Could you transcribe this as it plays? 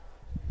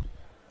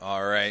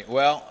All right.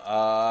 Well,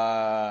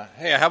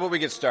 hey, how about we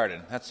get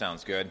started? That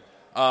sounds good.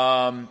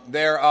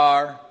 There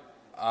are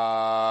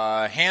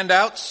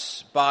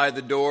handouts by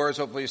the doors.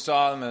 Hopefully you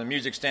saw them. The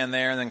music stand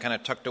there and then kind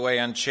of tucked away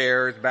on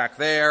chairs back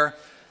there.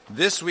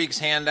 This week's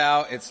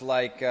handout, it's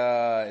like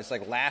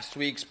last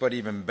week's, but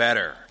even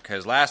better.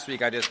 Because last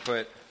week I just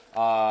put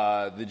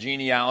the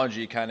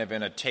genealogy kind of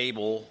in a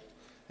table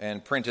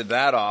and printed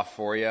that off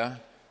for you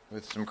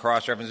with some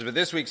cross-references. But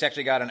this week's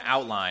actually got an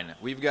outline.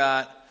 We've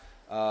got...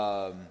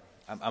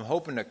 I'm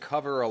hoping to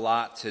cover a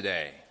lot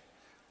today.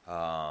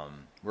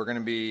 We're going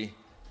to be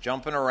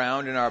jumping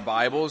around in our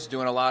Bibles,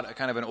 doing a lot of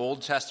kind of an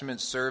Old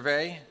Testament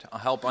survey to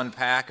help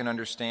unpack and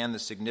understand the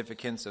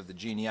significance of the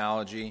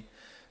genealogy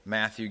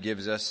Matthew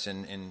gives us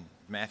in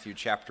Matthew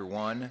chapter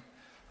 1.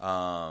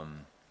 And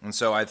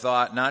so I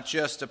thought not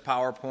just a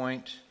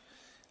PowerPoint,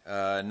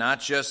 not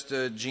just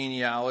a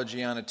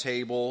genealogy on a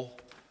table,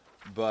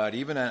 but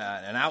even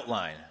an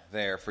outline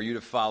there for you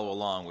to follow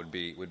along would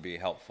be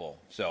helpful.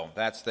 So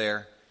that's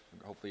there.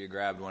 Hopefully you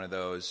grabbed one of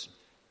those.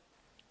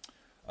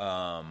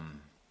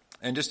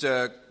 And just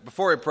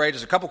before I pray,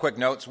 just a couple quick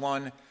notes.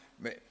 One,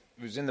 it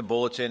was in the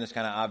bulletin. It's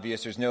kind of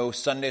obvious. There's no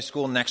Sunday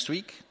school next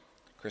week,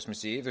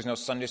 Christmas Eve. There's no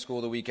Sunday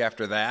school the week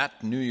after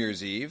that, New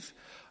Year's Eve.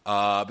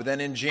 But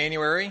then in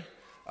January,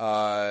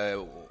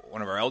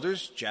 one of our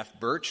elders, Jeff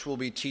Birch, will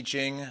be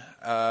teaching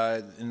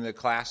in the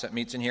class that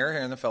meets here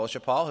in the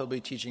fellowship hall. He'll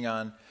be teaching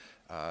on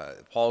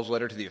Paul's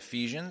letter to the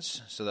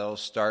Ephesians, so that'll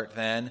start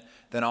then.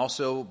 Then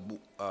also,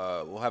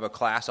 we'll have a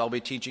class I'll be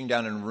teaching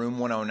down in room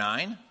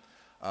 109.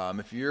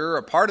 If you're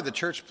a part of the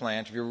church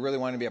plant, if you really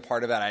want to be a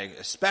part of that, I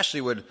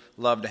especially would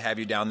love to have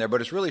you down there.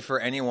 But it's really for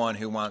anyone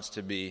who wants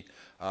to be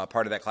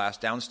part of that class.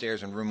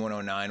 Downstairs in room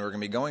 109, we're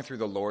going to be going through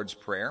the Lord's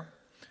Prayer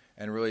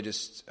and really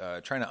just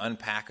trying to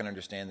unpack and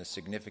understand the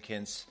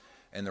significance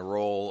and the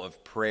role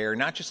of prayer,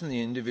 not just in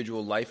the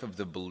individual life of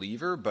the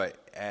believer, but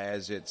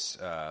as its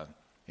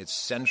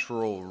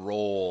central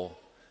role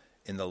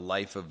in the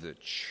life of the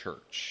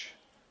church,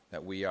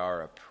 that we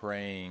are a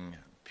praying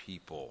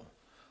people.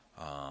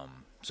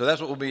 So that's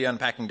what we'll be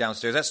unpacking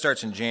downstairs. That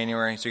starts in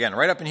January. So again,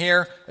 right up in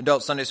here,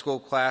 adult Sunday school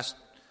class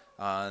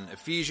on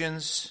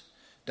Ephesians.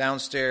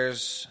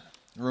 Downstairs,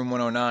 room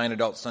 109,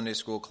 adult Sunday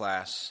school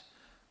class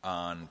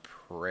on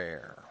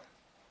prayer.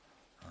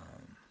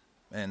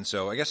 And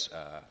so I guess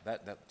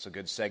that's a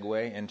good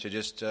segue into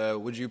just,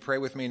 would you pray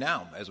with me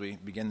now as we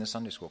begin this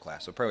Sunday school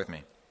class? So pray with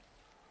me.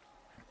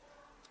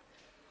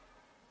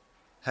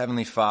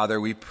 Heavenly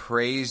Father, we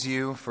praise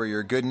you for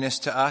your goodness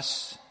to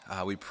us.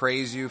 We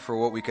praise you for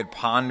what we could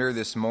ponder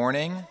this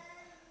morning,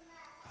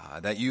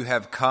 that you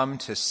have come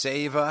to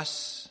save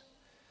us,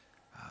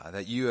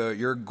 that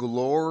your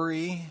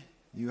glory,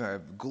 you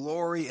have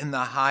glory in the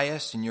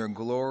highest, and your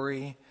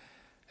glory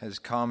has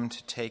come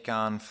to take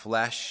on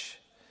flesh,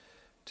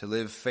 to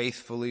live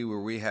faithfully where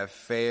we have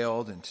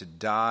failed, and to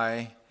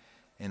die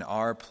in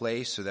our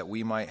place so that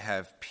we might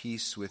have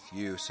peace with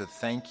you. So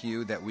thank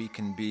you that we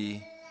can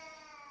be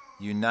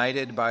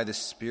united by the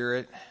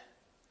Spirit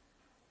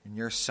in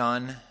your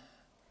Son,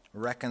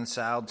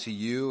 reconciled to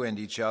you and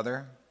each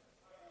other.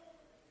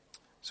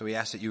 So we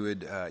ask that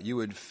you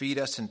would feed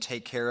us and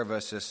take care of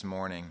us this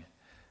morning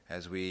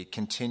as we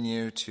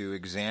continue to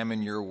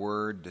examine your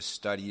word, to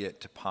study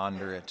it, to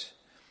ponder it.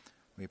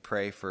 We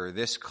pray for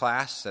this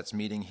class that's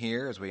meeting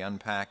here as we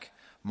unpack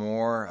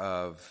more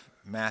of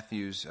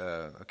Matthew's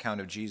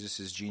account of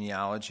Jesus'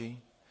 genealogy.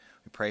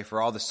 We pray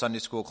for all the Sunday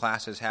school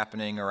classes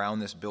happening around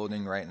this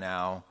building right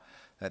now,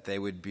 that they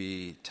would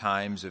be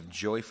times of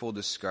joyful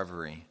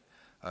discovery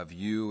of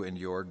you and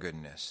your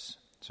goodness.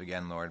 So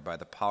again, Lord, by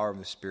the power of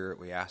the Spirit,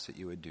 we ask that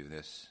you would do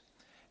this.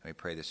 And we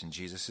pray this in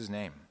Jesus'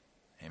 name.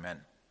 Amen.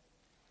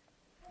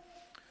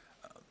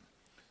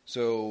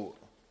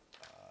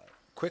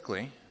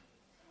 Quickly,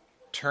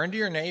 turn to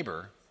your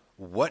neighbor.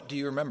 What do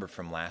you remember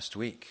from last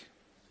week?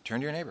 Turn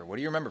to your neighbor. What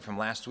do you remember from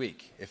last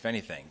week, if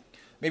anything?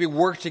 Maybe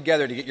work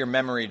together to get your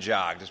memory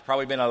jogged. It's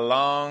probably been a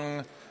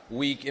long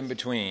week in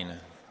between.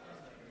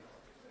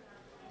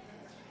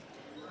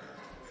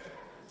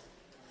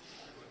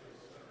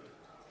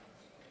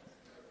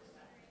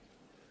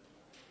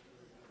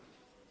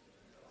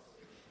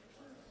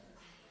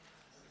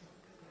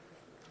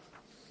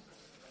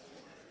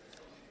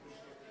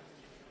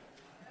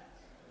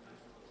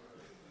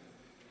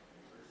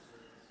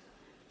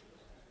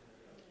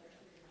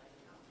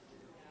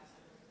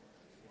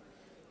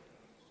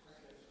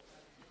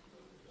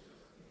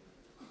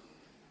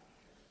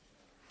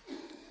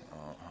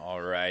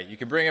 You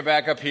can bring it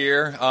back up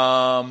here.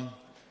 Not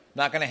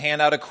going to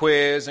hand out a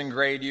quiz and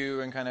grade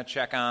you and kind of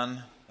check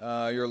on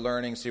your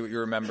learning, see what you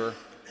remember.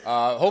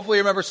 Hopefully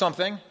you remember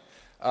something.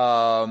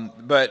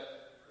 But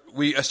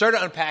we started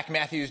to unpack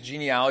Matthew's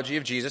genealogy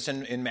of Jesus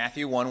in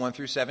Matthew 1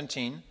 through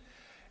 17.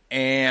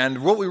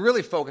 And what we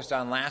really focused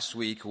on last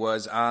week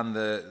was on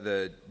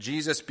the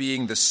Jesus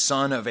being the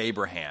son of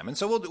Abraham. And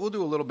so we'll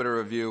do a little bit of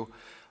review.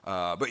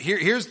 But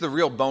here's the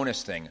real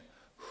bonus thing.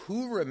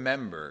 Who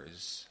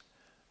remembers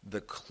the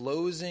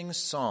closing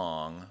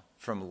song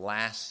from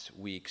last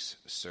week's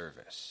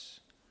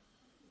service?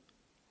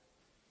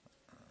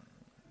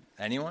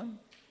 Anyone?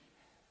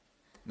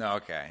 No,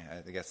 okay.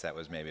 I guess that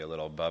was maybe a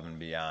little above and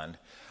beyond.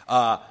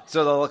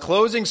 So the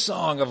closing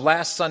song of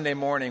last Sunday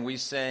morning, we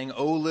sang,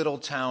 "O Little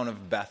Town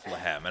of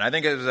Bethlehem." And I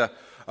think it was a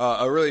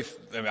really,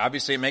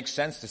 obviously it makes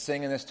sense to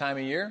sing in this time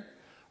of year.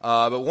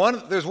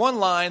 But there's one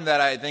line that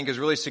I think is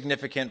really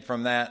significant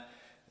from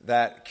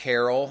that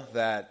carol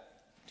that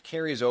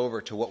carries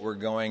over to what we're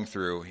going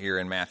through here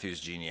in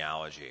Matthew's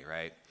genealogy,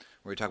 right?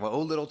 Where we talk about, "O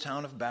little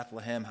town of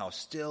Bethlehem, how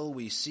still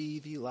we see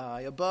thee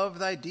lie. Above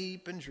thy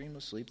deep and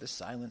dreamless sleep, the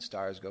silent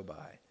stars go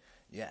by.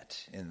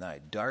 Yet in thy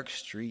dark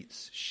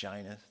streets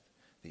shineth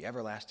the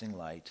everlasting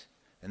light."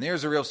 And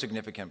there's a real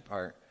significant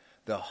part.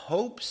 "The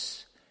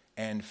hopes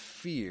and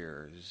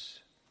fears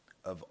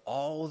of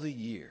all the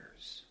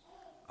years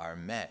are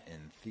met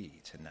in thee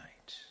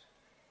tonight."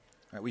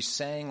 All right, we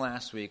sang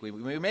last week, we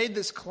made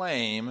this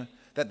claim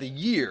that the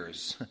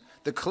years,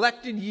 the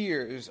collected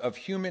years of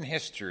human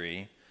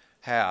history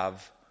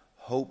have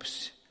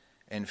hopes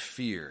and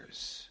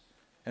fears.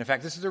 And in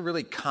fact, this is a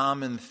really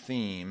common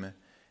theme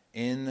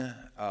in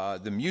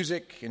the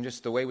music and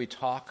just the way we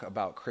talk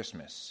about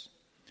Christmas.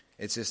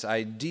 It's this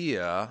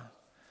idea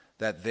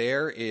that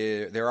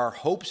there are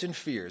hopes and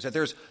fears, that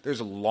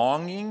there's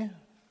longing,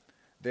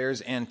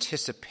 there's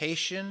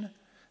anticipation,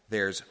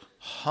 there's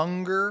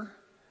hunger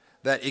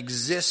that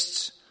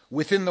exists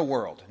within the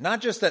world. Not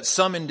just that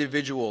some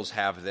individuals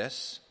have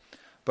this,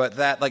 but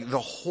that like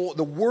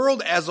the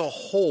world as a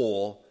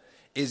whole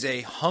is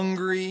a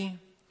hungry,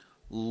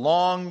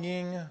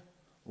 longing,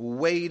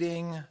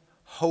 waiting,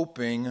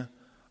 hoping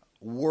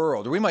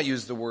world. Or we might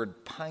use the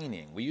word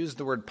pining. We used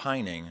the word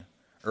pining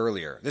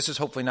earlier. This is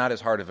hopefully not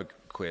as hard of a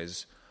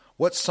quiz.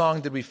 What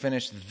song did we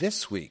finish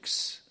this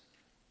week's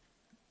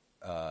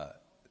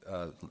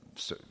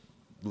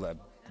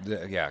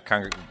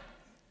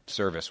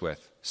service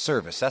with?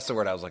 Service, that's the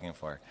word I was looking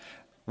for.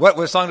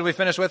 What song did we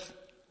finish with?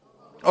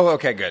 Oh,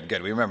 okay,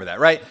 good. We remember that,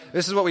 right?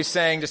 This is what we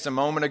sang just a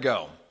moment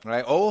ago,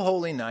 right? "O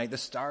holy night, the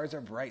stars are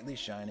brightly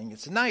shining.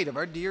 It's the night of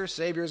our dear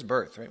Savior's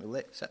birth," right?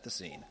 We set the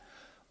scene.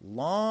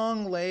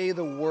 "Long lay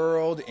the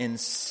world in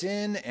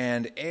sin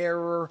and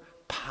error,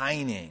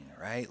 pining,"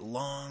 right?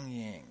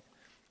 Longing,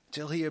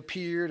 till he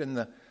appeared and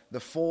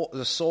the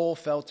soul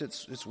felt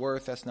its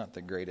worth. That's not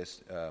the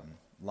greatest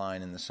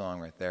line in the song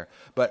right there.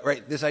 But,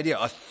 right, this idea,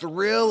 a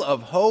thrill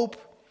of hope,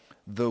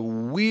 the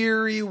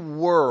weary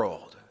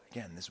world.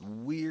 Again, this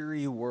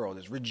weary world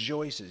is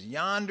rejoices.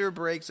 Yonder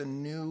breaks a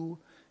new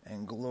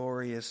and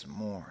glorious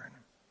morn.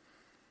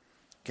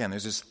 Again,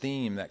 there's this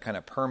theme that kind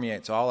of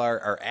permeates all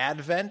our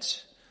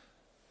Advent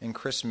and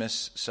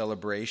Christmas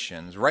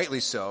celebrations, rightly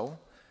so,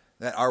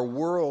 that our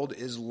world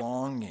is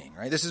longing,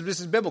 right? This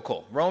is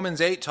biblical. Romans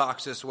 8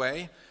 talks this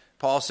way.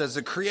 Paul says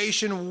the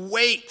creation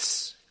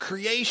waits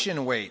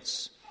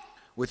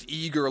with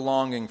eager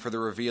longing for the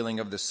revealing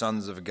of the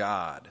sons of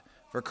God.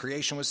 For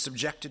creation was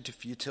subjected to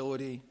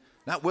futility,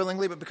 not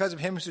willingly, but because of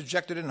him who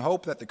subjected it in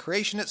hope that the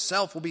creation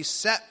itself will be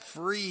set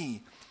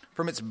free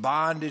from its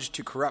bondage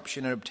to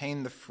corruption and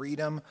obtain the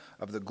freedom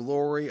of the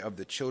glory of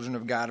the children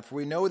of God. For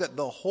we know that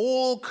the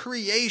whole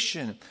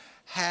creation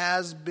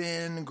has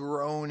been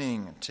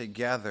groaning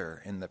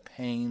together in the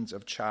pains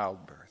of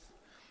childbirth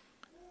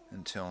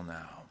until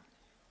now.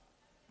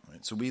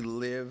 Right, so we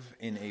live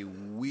in a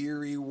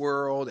weary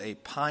world, a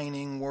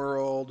pining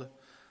world,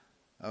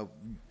 a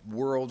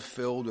world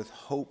filled with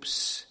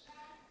hopes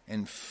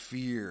and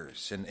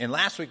fears. And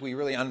last week we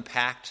really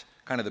unpacked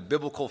kind of the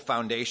biblical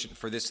foundation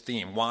for this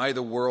theme, why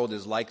the world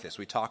is like this.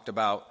 We talked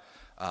about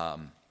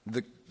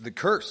the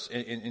curse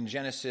in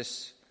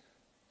Genesis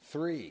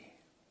 3.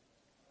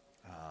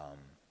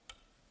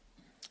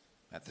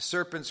 At the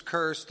serpent's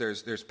curse,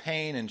 there's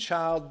pain and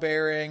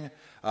childbearing.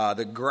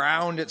 The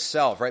ground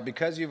itself, right?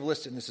 Because you've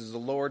listened, this is the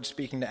Lord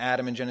speaking to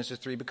Adam in Genesis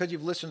 3, because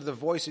you've listened to the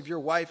voice of your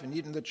wife and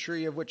eaten the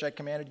tree of which I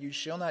commanded you,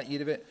 shall not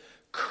eat of it.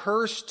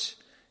 Cursed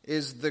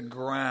is the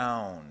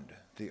ground,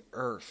 the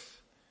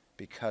earth,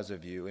 because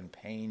of you. In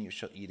pain you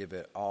shall eat of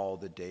it all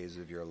the days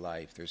of your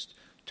life. There's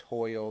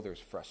toil,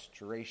 there's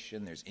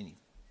frustration, there's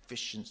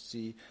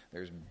inefficiency,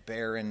 there's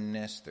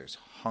barrenness, there's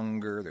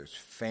hunger, there's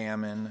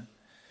famine.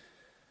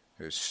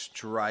 There's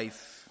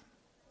strife.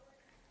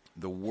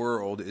 The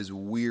world is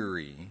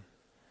weary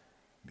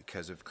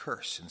because of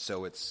curse. And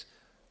so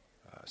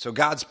so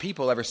God's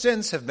people ever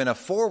since have been a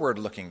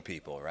forward-looking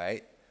people,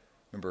 right?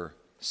 Remember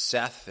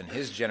Seth and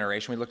his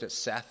generation. We looked at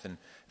Seth, and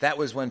that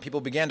was when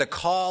people began to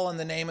call on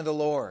the name of the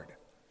Lord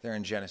there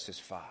in Genesis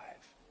 5.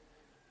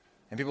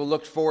 And people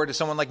looked forward to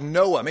someone like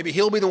Noah. Maybe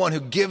he'll be the one who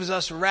gives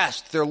us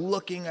rest. They're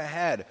looking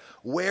ahead.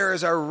 Where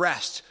is our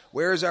rest?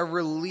 Where is our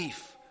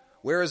relief?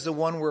 Where is the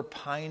one we're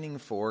pining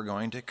for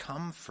going to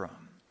come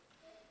from?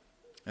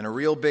 And a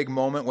real big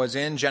moment was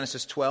in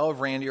Genesis 12.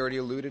 Randy already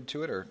alluded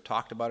to it or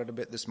talked about it a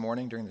bit this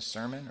morning during the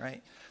sermon,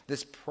 right?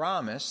 This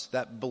promise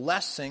that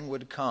blessing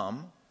would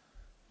come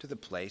to the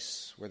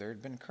place where there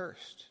had been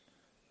cursed.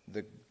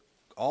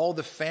 All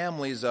the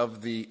families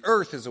of the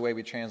earth is the way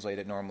we translate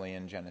it normally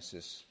in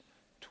Genesis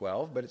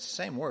 12, but it's the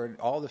same word.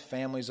 All the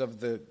families of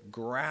the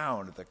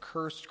ground, the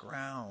cursed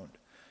ground.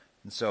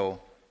 And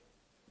so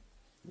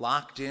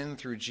locked in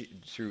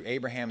through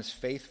Abraham's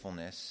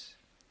faithfulness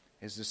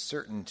is the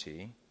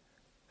certainty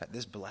that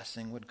this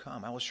blessing would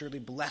come. I will surely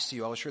bless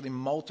you. I will surely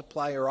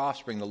multiply your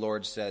offspring, the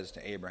Lord says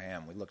to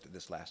Abraham. We looked at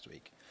this last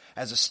week.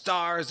 As the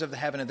stars of the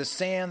heaven and the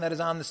sand that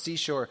is on the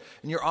seashore,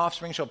 and your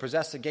offspring shall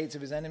possess the gates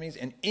of his enemies,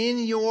 and in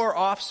your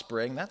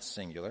offspring, that's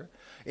singular,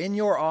 in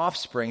your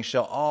offspring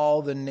shall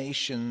all the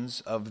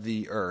nations of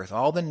the earth,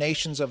 all the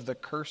nations of the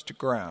cursed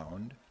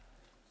ground,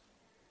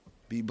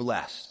 be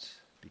blessed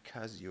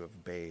because you have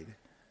obeyed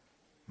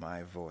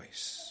my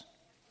voice.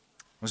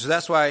 And so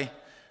that's why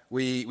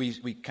we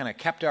kind of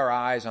kept our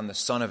eyes on the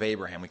son of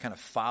Abraham. We kind of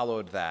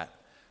followed that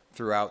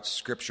throughout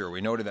Scripture.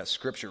 We noted that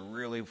Scripture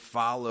really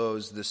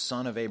follows the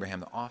son of Abraham,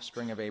 the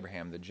offspring of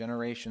Abraham, the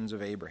generations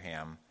of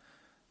Abraham,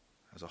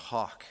 as a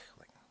hawk,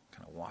 like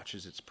kind of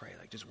watches its prey.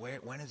 Like, just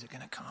when is it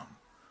going to come?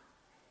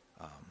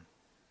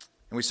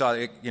 And we saw,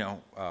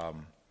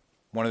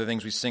 one of the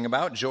things we sing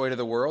about, Joy to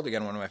the World,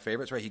 again, one of my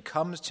favorites, right? He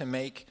comes to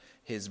make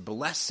his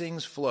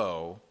blessings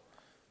flow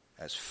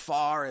as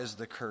far as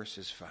the curse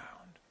is found.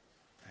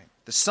 Right?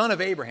 The son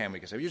of Abraham, we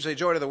can say. We usually say,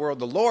 Joy to the World,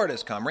 the Lord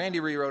has come. Randy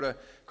rewrote a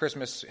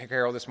Christmas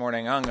carol this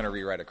morning. I'm going to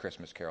rewrite a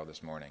Christmas carol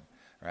this morning.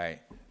 Right?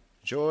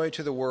 Joy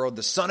to the world,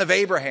 the son of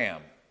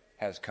Abraham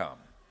has come.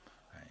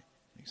 Right?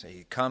 You say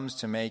he comes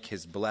to make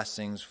his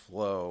blessings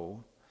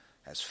flow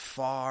as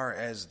far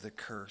as the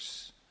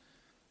curse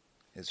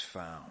is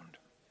found.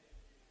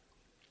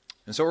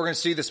 And so what we're going to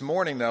see this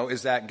morning, though,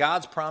 is that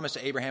God's promise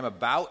to Abraham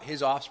about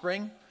his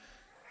offspring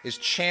is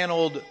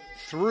channeled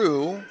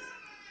through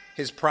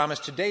his promise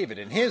to David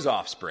and his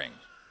offspring.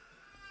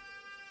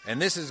 And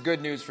this is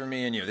good news for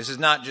me and you. This is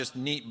not just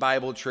neat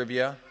Bible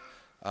trivia.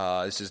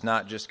 This is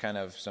not just kind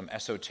of some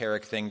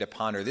esoteric thing to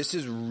ponder. This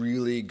is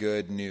really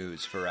good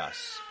news for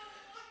us.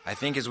 I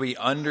think as we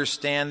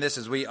understand this,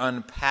 as we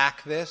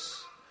unpack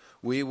this,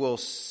 we will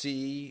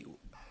see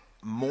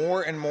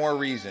more and more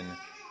reason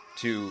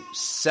to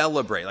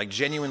celebrate, like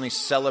genuinely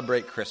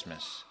celebrate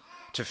Christmas,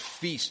 to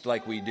feast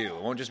like we do.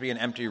 It won't just be an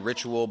empty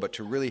ritual, but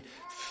to really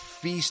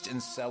feast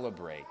and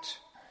celebrate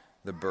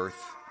the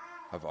birth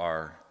of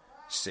our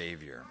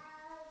Savior.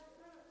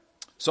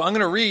 So I'm going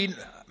to read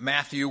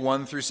Matthew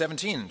 1 through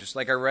 17, just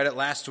like I read it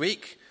last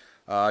week.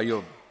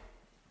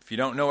 If you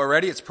don't know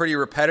already, it's pretty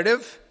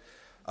repetitive.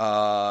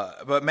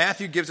 But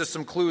Matthew gives us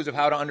some clues of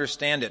how to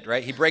understand it,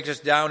 right? He breaks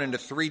us down into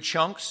 3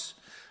 chunks.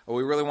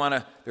 We really want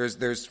to,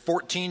 there's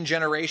 14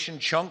 generation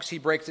chunks he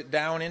breaks it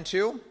down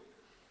into.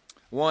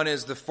 One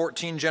is the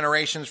 14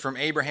 generations from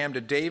Abraham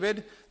to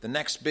David. The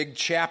next big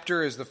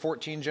chapter is the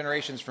 14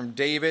 generations from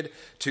David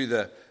to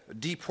the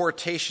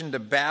deportation to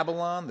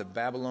Babylon, the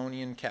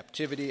Babylonian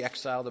captivity,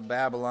 exile to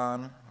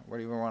Babylon,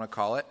 whatever you want to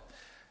call it.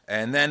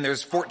 And then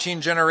there's 14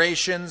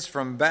 generations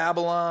from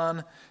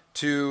Babylon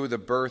to the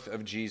birth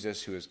of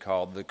Jesus, who is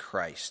called the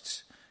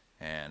Christ.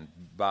 And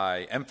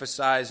by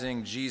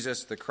emphasizing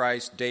Jesus, the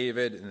Christ,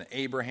 David, and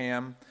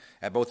Abraham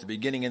at both the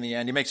beginning and the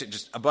end, he makes it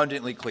just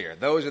abundantly clear.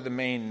 Those are the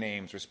main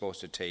names we're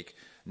supposed to take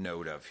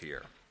note of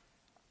here.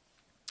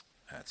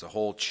 It's a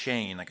whole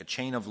chain, like a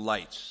chain of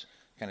lights.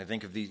 Kind of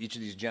think of each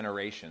of these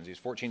generations, these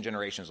 14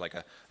 generations, like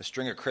a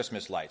string of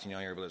Christmas lights. You're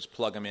able to just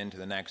plug them into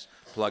the next,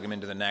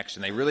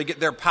 and they really get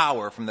their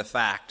power from the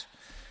fact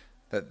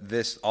that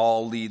this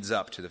all leads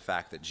up to the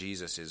fact that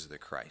Jesus is the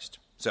Christ.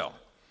 So,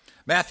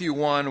 Matthew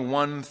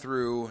 1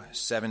 through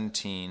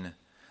 17,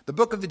 the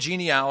book of the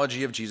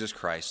genealogy of Jesus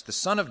Christ, the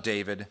son of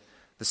David,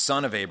 the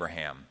son of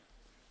Abraham.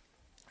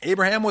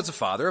 Abraham was the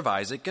father of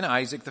Isaac, and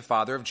Isaac the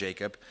father of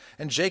Jacob,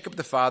 and Jacob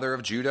the father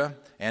of Judah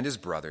and his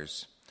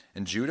brothers,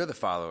 and Judah the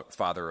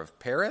father of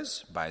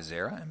Perez by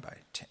Zerah and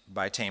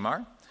by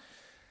Tamar,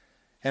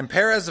 and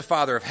Perez the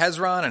father of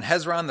Hezron, and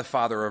Hezron the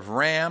father of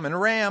Ram,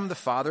 and Ram the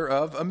father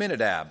of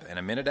Amminadab, and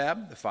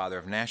Amminadab the father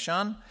of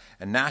Nahshon,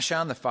 and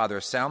Nahshon the father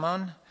of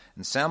Salmon,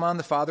 and Salmon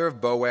the father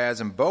of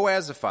Boaz, and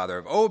Boaz the father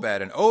of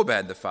Obed, and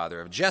Obed the father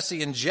of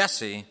Jesse, and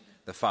Jesse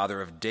the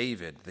father of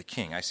David the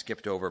king. I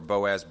skipped over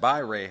Boaz by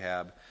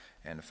Rahab,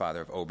 and the father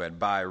of Obed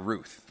by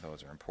Ruth.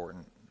 Those are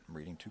important. I'm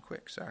reading too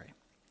quick, sorry.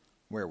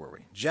 Where were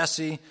we?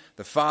 Jesse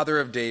the father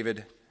of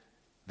David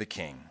the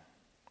king.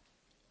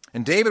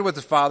 And David was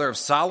the father of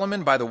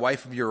Solomon by the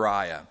wife of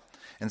Uriah,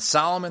 and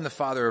Solomon the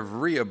father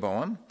of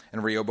Rehoboam,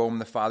 and Rehoboam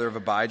the father of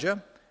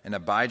Abijah, and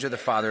Abijah the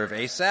father of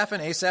Asaph,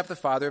 and Asaph the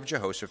father of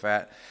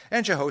Jehoshaphat,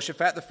 and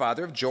Jehoshaphat the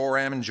father of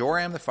Joram, and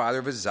Joram the father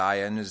of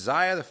Uzziah, and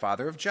Uzziah the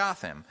father of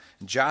Jotham,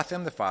 and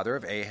Jotham the father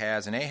of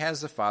Ahaz, and Ahaz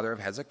the father of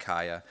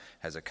Hezekiah,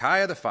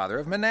 Hezekiah the father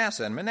of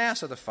Manasseh, and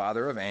Manasseh the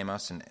father of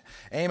Amos, and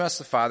Amos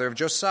the father of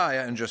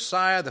Josiah, and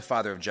Josiah the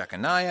father of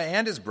Jeconiah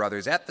and his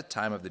brothers at the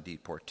time of the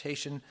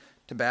deportation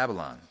to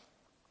Babylon.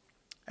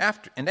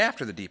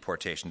 After the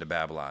deportation to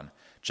Babylon,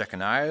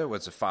 Jeconiah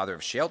was the father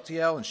of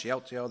Shealtiel, and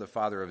Shealtiel the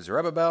father of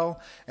Zerubbabel,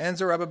 and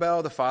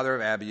Zerubbabel the father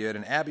of Abiud,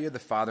 and Abiud the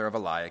father of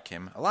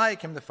Eliakim,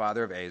 Eliakim the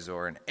father of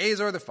Azor, and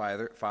Azor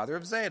the father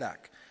of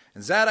Zadok,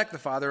 and Zadok the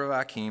father of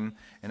Achim,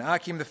 and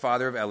Achim the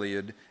father of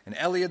Eliud, and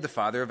Eliud the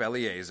father of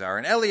Eleazar,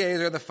 and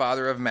Eleazar the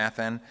father of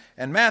Mathan,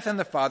 and Mathan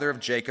the father of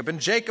Jacob, and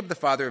Jacob the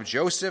father of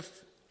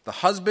Joseph, the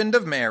husband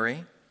of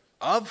Mary,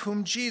 of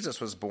whom Jesus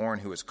was born,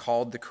 who is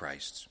called the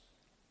Christ.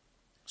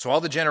 So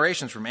all the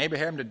generations from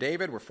Abraham to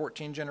David were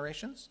 14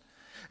 generations.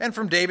 And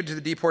from David to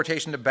the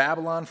deportation to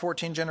Babylon,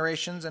 14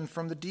 generations. And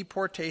from the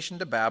deportation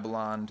to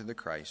Babylon to the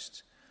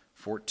Christ,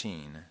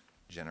 14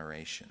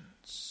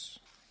 generations.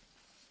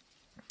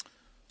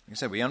 Like I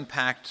said, we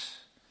unpacked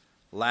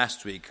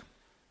last week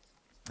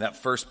that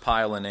first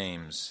pile of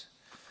names,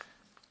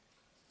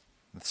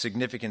 the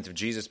significance of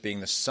Jesus being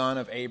the son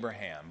of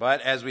Abraham.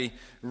 But as we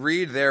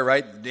read there,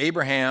 right,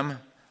 Abraham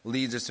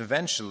leads us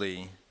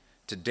eventually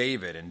to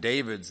David, and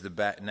David's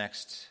the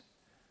next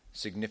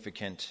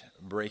significant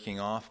breaking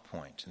off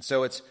point. And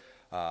so it's,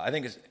 I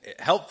think it's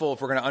helpful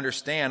if we're going to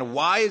understand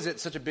why is it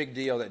such a big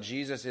deal that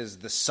Jesus is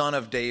the son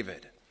of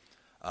David.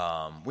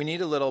 We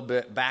need a little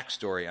bit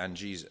backstory on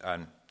Jesus.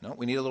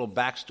 We need a little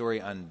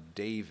backstory on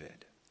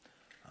David,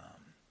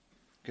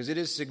 because it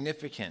is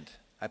significant.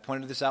 I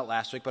pointed this out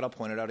last week, but I'll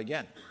point it out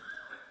again.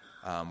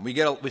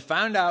 We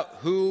found out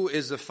who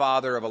is the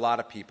father of a lot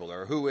of people,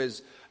 or who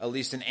is at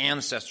least an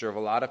ancestor of a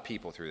lot of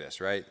people through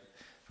this, right?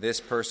 This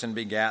person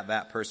begat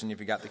that person, if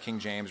you got the King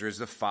James, or is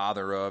the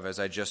father of, as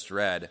I just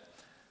read.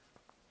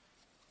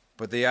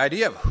 But the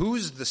idea of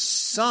who's the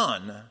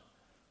son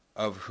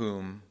of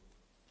whom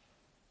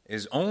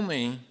is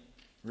only,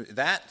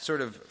 that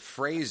sort of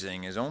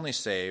phrasing is only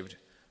saved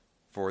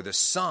for the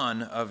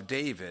son of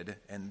David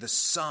and the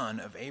son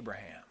of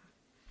Abraham.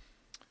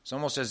 It's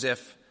almost as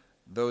if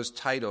those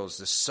titles,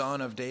 the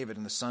son of David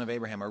and the son of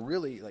Abraham, are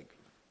really like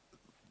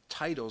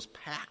titles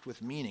packed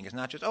with meaning. It's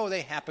not just, oh,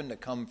 they happen to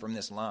come from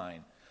this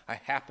line. I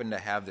happen to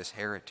have this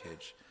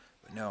heritage.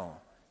 But no,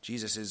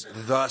 Jesus is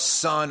the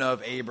son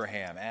of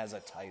Abraham as a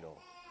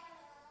title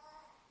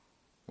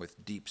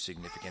with deep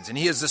significance. And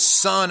he is the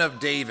son of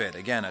David,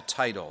 again, a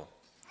title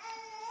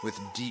with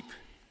deep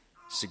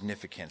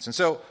significance. And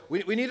so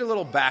we need a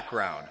little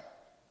background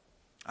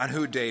on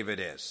who David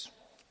is.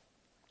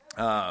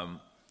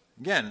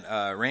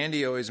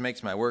 Randy always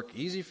makes my work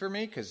easy for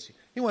me because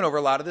he went over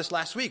a lot of this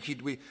last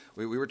week.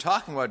 We were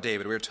talking about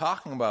David. We were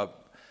talking about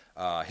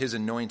his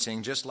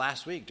anointing just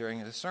last week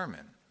during the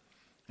sermon.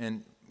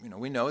 And,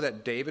 we know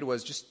that David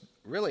was just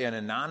really an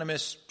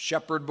anonymous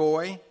shepherd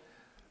boy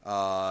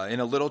in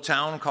a little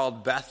town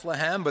called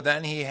Bethlehem, but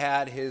then he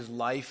had his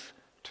life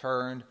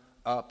turned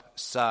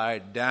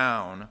upside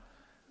down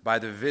by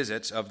the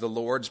visits of the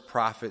Lord's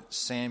prophet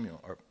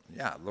Samuel.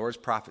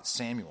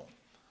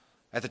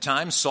 At the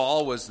time,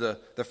 Saul was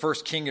the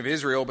first king of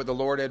Israel, but the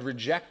Lord had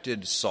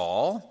rejected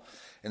Saul.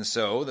 And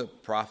so the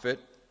prophet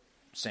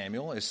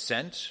Samuel is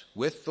sent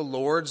with the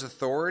Lord's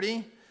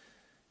authority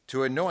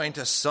to anoint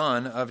a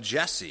son of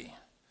Jesse.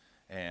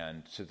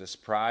 And to the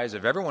surprise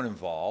of everyone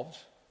involved,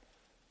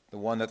 the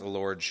one that the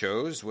Lord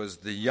chose was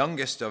the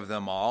youngest of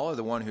them all,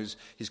 the one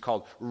he's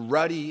called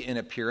ruddy in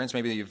appearance.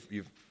 Maybe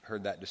you've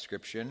heard that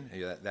description.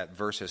 That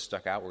verse has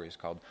stuck out where he's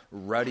called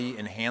ruddy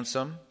and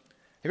handsome.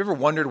 Have you ever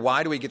wondered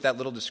why do we get that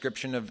little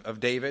description of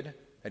David,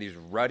 that he's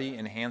ruddy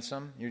and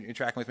handsome? You're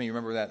tracking with me? You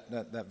remember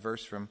that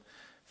verse from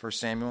 1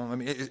 Samuel? I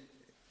mean,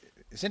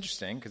 it's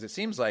interesting because it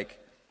seems like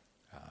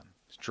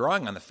it's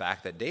drawing on the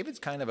fact that David's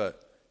kind of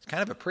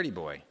a pretty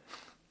boy.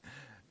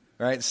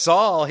 Right?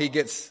 Saul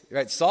gets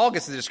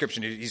the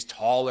description. He's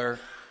taller.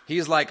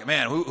 He's like,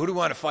 man, who do we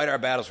want to fight our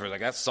battles for?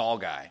 Like, that Saul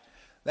guy.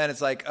 Then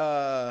it's like,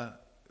 that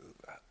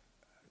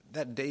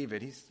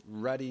David, he's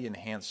ruddy and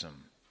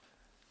handsome.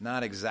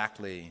 Not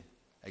exactly,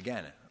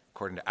 again,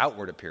 according to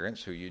outward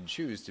appearance, who you'd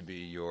choose to be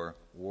your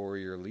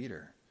warrior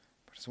leader.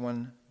 But it's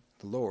one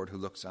the Lord who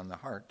looks on the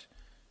heart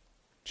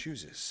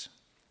chooses.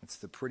 It's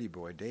the pretty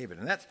boy David.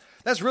 And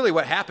that's really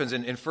what happens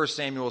in 1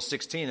 Samuel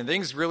 16. And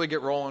things really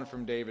get rolling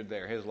from David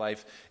there. His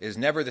life is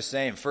never the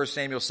same. 1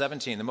 Samuel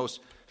 17, the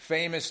most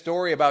famous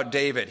story about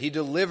David. He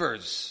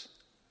delivers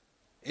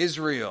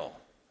Israel,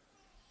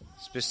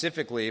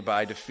 specifically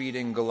by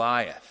defeating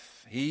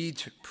Goliath. He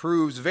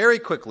proves very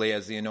quickly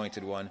as the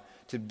anointed one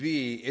to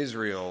be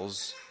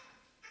Israel's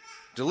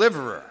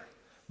deliverer.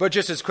 But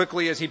just as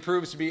quickly as he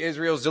proves to be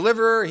Israel's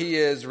deliverer, he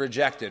is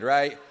rejected,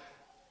 right?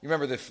 You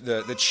remember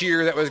the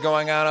cheer that was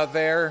going on out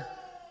there?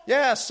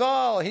 Yeah,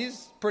 Saul,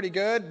 he's pretty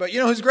good. But you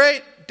know who's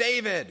great?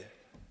 David.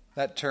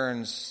 That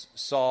turns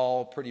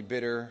Saul pretty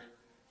bitter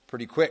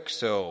pretty quick.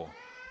 So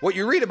what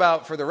you read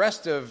about for the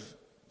rest of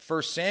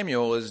 1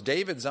 Samuel is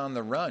David's on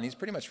the run. He's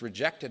pretty much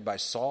rejected by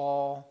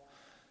Saul.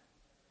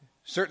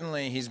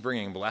 Certainly he's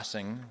bringing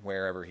blessing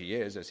wherever he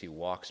is as he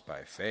walks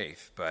by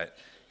faith. But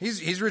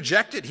he's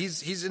rejected.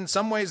 He's in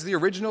some ways the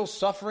original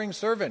suffering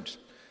servant.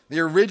 The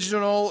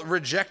original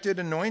rejected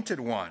anointed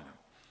one.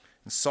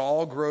 And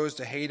Saul grows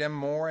to hate him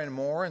more and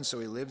more, and so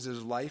he lives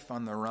his life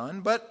on the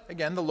run. But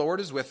again, the Lord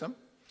is with him.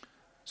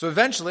 So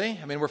eventually,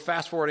 we're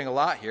fast forwarding a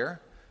lot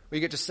here, we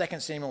get to 2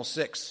 Samuel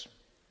 6.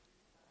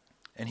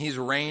 And he's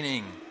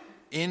reigning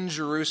in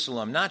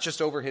Jerusalem, not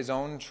just over his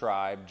own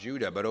tribe,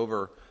 Judah, but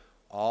over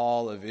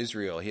all of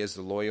Israel. He has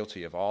the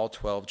loyalty of all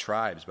 12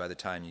 tribes by the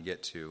time you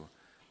get to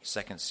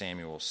 2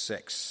 Samuel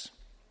 6.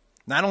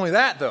 Not only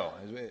that, though,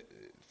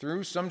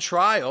 through some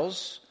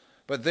trials,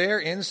 but there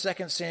in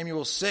 2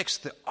 Samuel 6,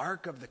 the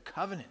Ark of the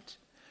Covenant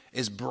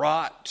is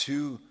brought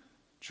to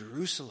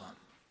Jerusalem.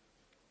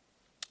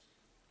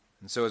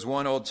 And so as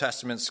one Old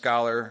Testament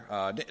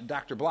scholar,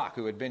 Dr. Block,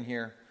 who had been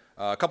here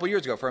a couple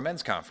years ago for a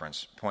men's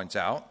conference, points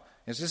out,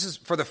 is this is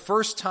for the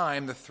first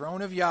time the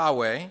throne of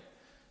Yahweh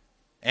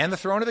and the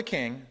throne of the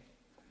king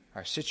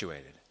are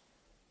situated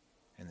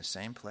in the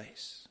same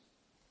place.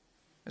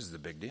 This is a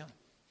big deal.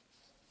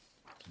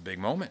 It's a big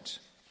moment.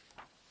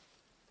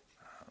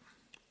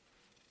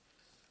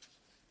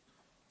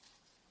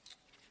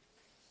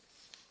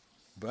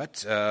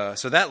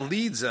 So that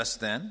leads us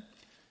then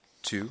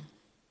to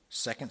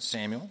 2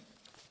 Samuel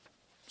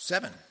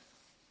 7.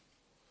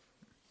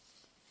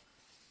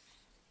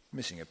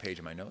 Missing a page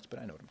of my notes, but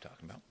I know what I'm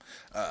talking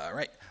about.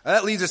 Right.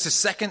 That leads us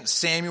to 2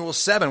 Samuel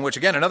 7, which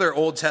again, another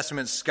Old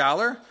Testament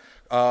scholar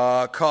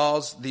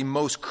calls the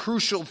most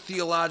crucial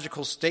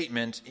theological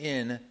statement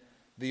in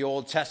the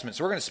Old Testament.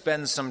 So we're going to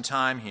spend some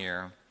time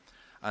here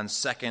on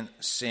 2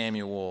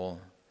 Samuel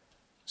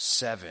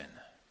 7,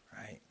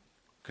 right?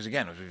 Because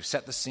again, as we've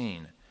set the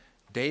scene,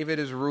 David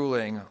is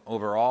ruling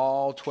over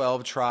all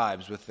 12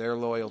 tribes with their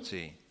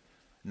loyalty.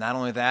 Not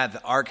only that,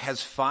 the ark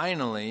has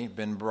finally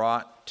been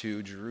brought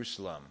to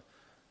Jerusalem.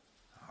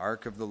 The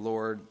ark of the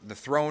Lord, the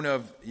throne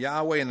of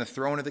Yahweh and the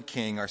throne of the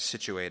king are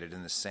situated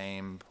in the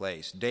same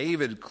place.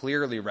 David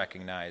clearly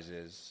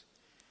recognizes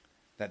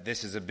that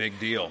this is a big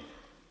deal.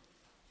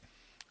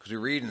 Because we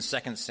read in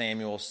 2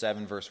 Samuel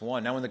 7, verse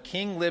 1, "Now when the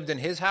king lived in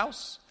his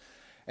house,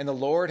 and the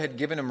Lord had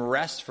given him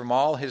rest from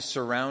all his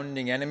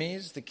surrounding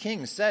enemies, the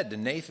king said to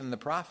Nathan the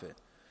prophet,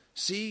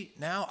 'See,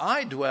 now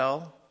I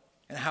dwell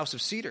in a house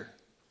of cedar,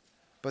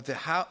 but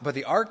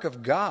the ark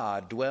of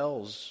God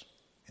dwells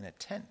in a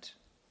tent.'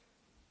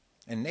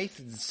 And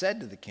Nathan said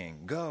to the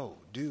king, 'Go,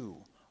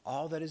 do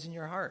all that is in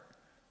your heart,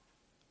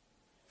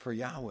 for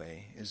Yahweh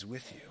is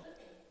with you.'"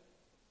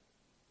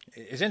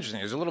 It's interesting.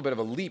 There's a little bit of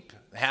a leap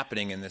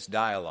happening in this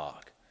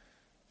dialogue.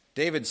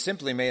 David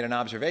simply made an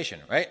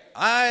observation, right?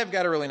 I've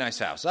got a really nice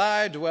house.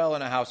 I dwell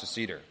in a house of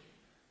cedar.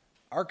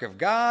 Ark of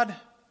God,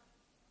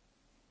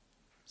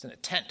 it's in a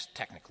tent,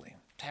 technically,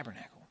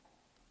 tabernacle.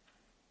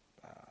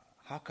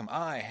 How come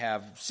I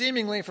have,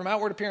 seemingly from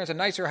outward appearance, a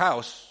nicer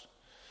house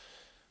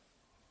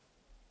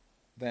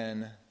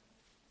than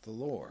the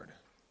Lord?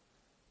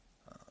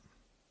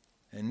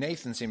 And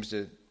Nathan seems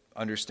to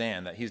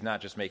understand that he's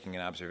not just making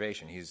an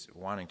observation. He's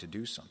wanting to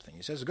do something.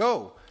 He says,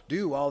 "Go,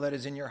 do all that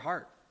is in your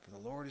heart, for the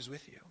Lord is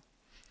with you."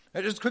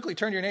 Now just quickly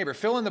turn to your neighbor.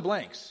 Fill in the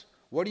blanks.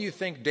 What do you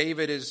think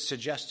David is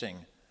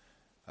suggesting?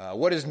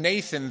 What does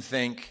Nathan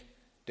think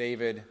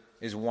David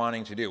is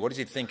wanting to do? What does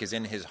he think is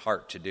in his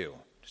heart to do?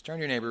 Just turn to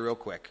your neighbor real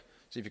quick.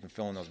 See if you can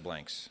fill in those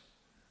blanks.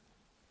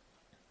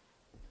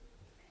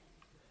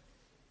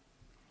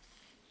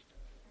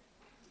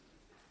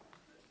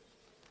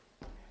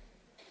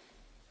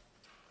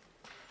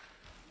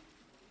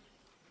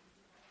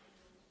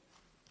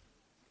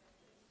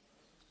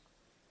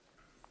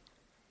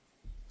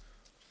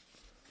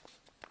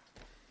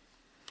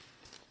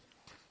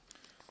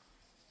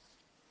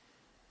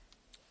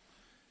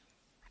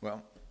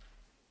 Well,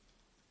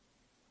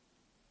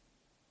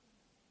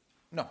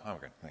 no, I'm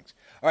good, thanks.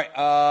 All right,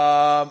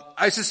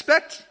 I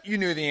suspect you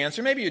knew the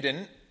answer. Maybe you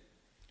didn't.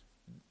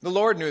 The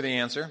Lord knew the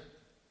answer.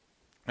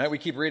 All right, we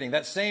keep reading.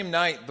 "That same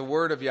night, the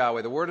word of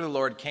Yahweh, the word of the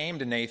Lord came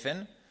to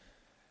Nathan.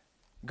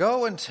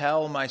 'Go and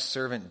tell my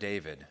servant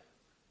David,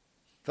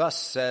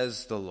 thus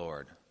says the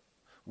Lord,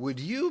 would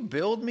you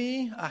build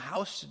me a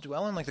house to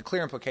dwell in?'" Like the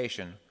clear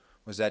implication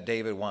was that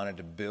David wanted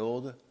to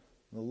build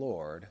the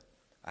Lord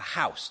a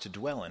house to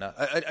dwell in,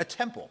 a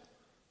temple,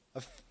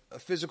 a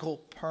physical,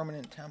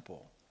 permanent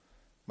temple.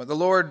 But the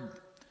Lord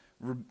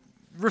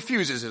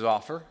refuses his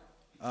offer.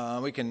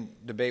 We can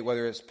debate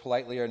whether it's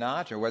politely or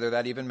not, or whether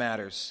that even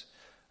matters.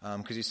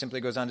 Because he simply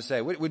goes on to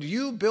say, "Would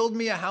you build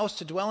me a house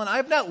to dwell in? I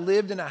have not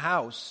lived in a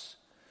house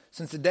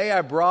since the day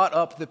I brought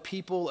up the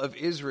people of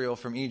Israel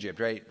from Egypt."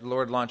 Right? The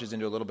Lord launches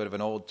into a little bit of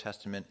an Old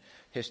Testament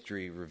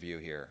history review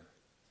here.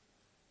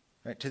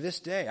 Right? "To this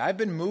day, I've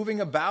been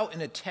moving about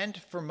in a tent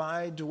for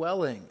my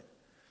dwelling.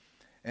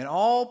 In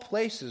all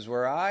places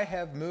where I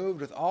have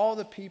moved with all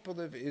the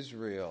people of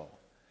Israel,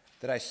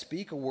 did I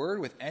speak a word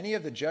with any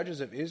of the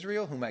judges of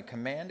Israel whom I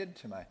commanded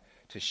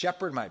to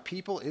shepherd my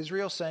people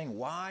Israel, saying,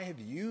 'Why have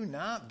you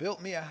not built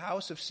me a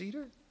house of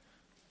cedar?'"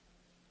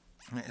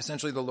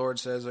 Essentially, the Lord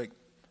says,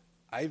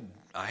 I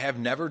have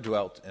never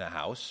dwelt in a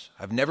house.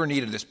 I've never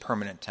needed this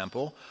permanent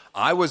temple.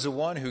 I was the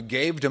one who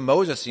gave to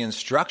Moses the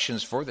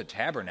instructions for the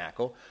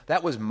tabernacle.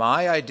 That was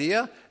my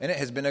idea, and it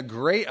has been a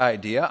great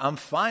idea. I'm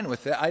fine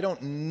with it. I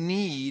don't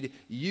need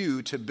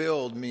you to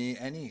build me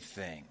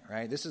anything,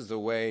 right? This is the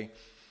way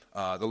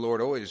the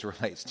Lord always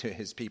relates to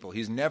his people.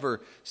 He's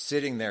never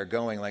sitting there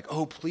going like,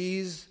 "Oh,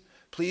 please,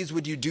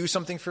 would you do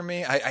something for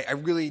me? I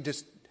really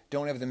just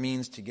don't have the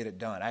means to get it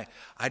done.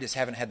 I just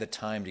haven't had the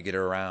time to get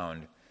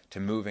around to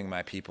moving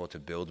my people to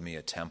build me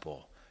a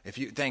temple."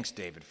 Thanks,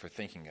 David, for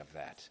thinking of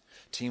that.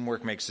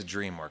 Teamwork makes the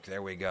dream work.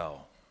 There we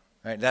go.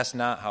 Right? That's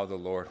not how the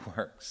Lord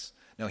works.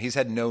 No, he's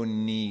had no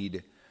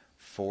need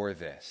for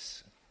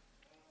this.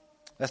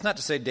 That's not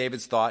to say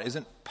David's thought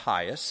isn't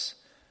pious.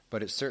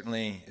 but it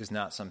certainly is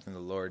not something the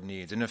Lord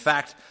needs. And in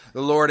fact,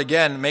 the Lord,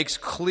 again, makes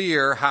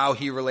clear how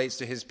he relates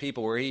to his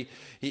people, where he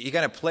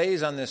kind of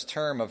plays on this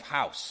term of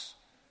house.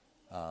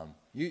 Where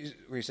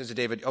he says to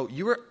David, oh,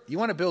 you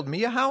want to build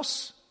me a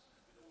house?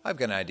 I've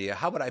got an idea.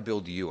 How about I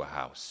build you a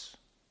house,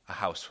 a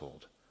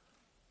household?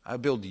 I'll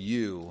build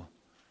you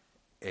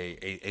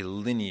a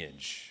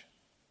lineage.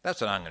 That's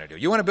what I'm going to do.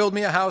 You want to build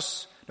me a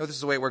house? No, this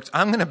is the way it works.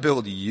 I'm going to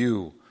build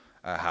you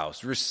a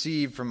house.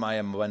 Receive from my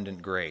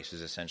abundant grace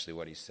is essentially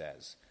what he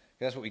says.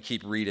 That's what we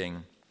keep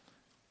reading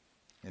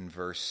in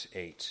verse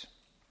 8.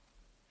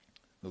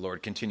 The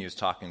Lord continues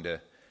talking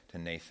to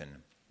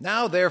Nathan.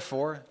 Now,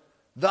 therefore,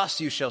 thus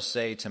you shall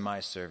say to my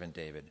servant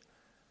David,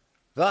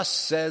 thus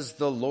says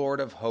the Lord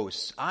of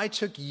hosts, I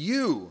took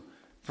you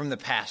from the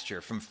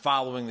pasture, from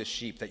following the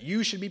sheep, that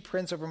you should be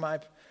prince over my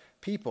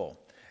people.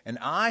 And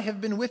I have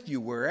been with you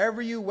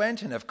wherever you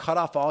went and have cut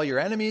off all your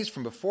enemies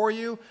from before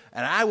you,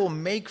 and I will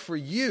make for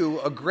you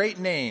a great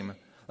name,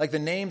 like the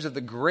names of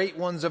the great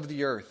ones of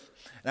the earth.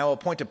 And I will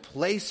appoint a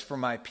place for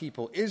my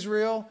people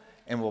Israel,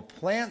 and will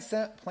plant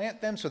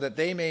them so that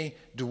they may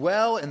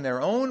dwell in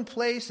their own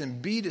place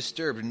and be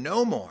disturbed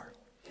no more.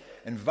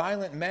 And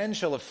violent men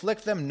shall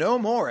afflict them no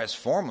more as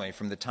formerly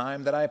from the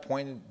time that I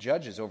appointed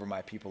judges over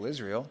my people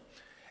Israel.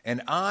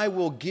 And I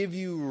will give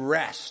you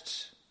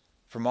rest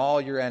from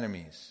all your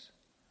enemies.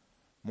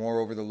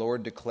 Moreover, the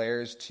Lord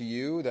declares to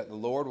you that the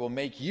Lord will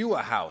make you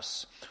a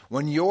house.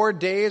 When your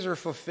days are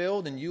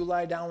fulfilled and you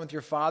lie down with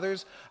your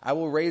fathers, I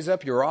will raise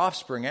up your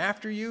offspring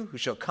after you, who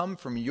shall come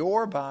from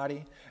your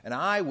body, and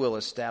I will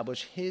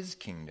establish his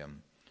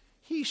kingdom.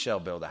 He shall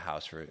build a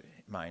house for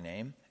my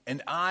name,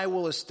 and I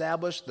will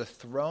establish the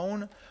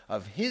throne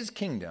of his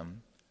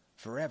kingdom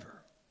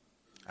forever.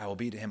 I will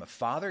be to him a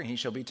father, and he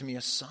shall be to me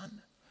a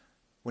son.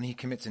 When he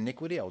commits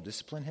iniquity, I will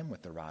discipline him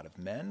with the rod of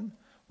men,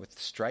 with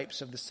the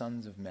stripes of the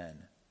sons of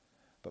men.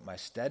 But my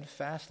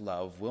steadfast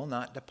love will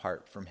not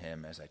depart from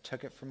him, as I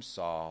took it from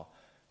Saul,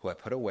 who I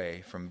put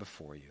away from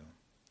before you.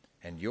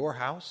 And your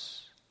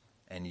house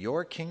and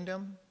your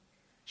kingdom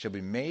shall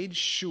be made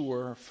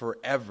sure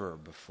forever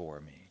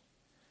before me.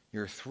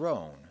 Your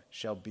throne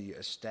shall be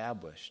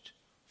established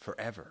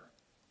forever.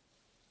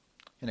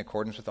 In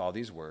accordance with all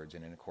these words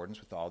and in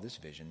accordance with all this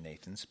vision,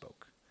 Nathan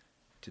spoke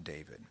to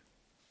David.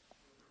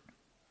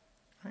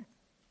 All right.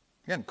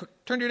 Again,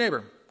 turn to your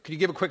neighbor. Could you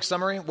give a quick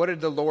summary? What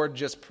did the Lord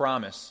just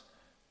promise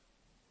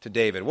to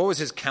David? What was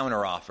his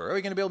counteroffer? Are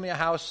you going to build me a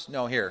house?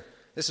 No, here.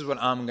 This is what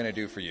I'm going to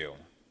do for you.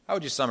 How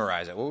would you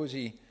summarize it? What was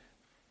he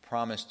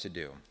promised to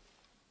do?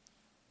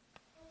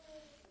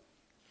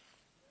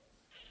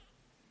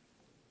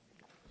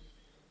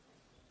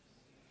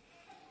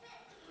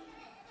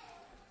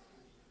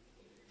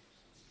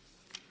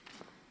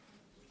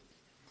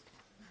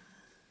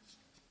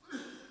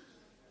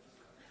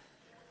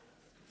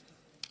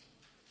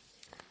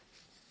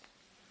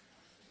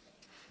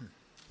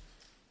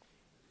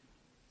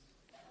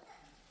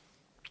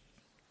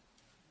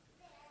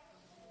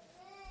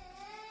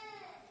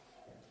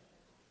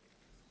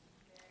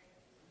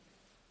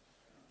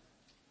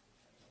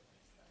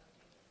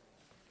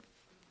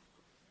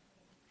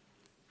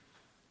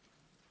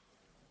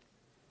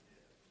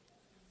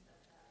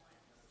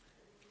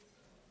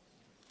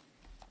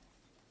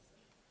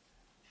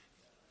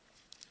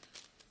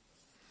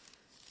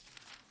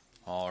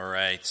 All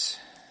right.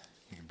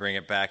 You can bring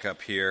it back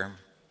up here.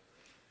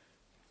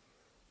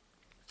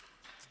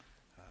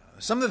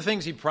 Some of the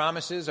things he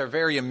promises are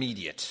very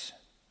immediate.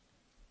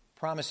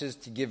 Promises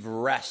to give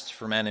rest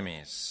from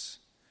enemies.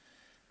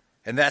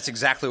 And that's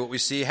exactly what we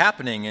see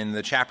happening in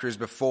the chapters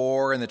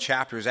before and the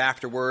chapters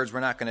afterwards.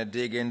 We're not going to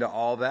dig into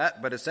all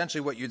that, but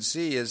essentially what you'd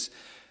see is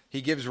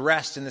he gives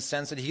rest in the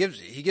sense that he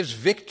gives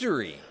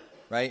victory,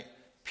 right?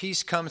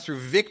 Peace comes through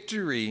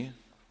victory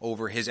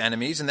over his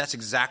enemies, and that's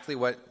exactly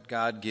what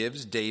God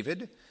gives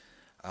David.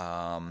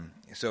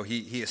 So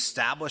he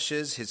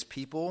establishes his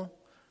people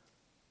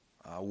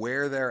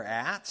where they're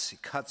at. He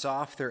cuts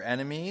off their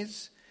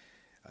enemies.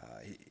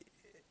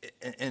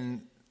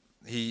 And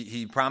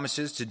he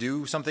promises to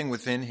do something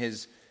within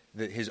his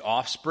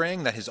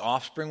offspring, that his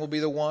offspring will be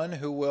the one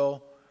who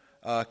will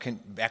can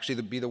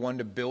actually be the one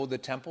to build the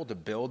temple, to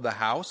build the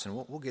house, and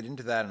we'll get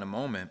into that in a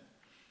moment.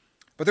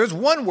 But there's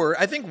one word,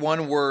 I think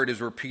one word is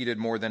repeated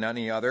more than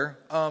any other.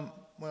 I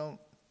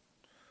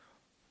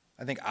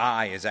think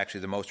I is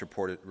actually the most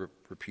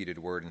repeated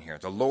word in here.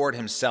 The Lord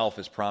himself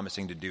is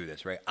promising to do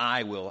this, right?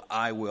 I will,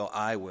 I will,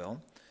 I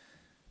will.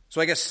 So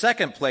I guess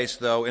second place,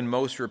 though, in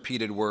most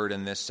repeated word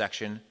in this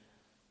section,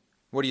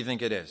 what do you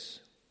think it is?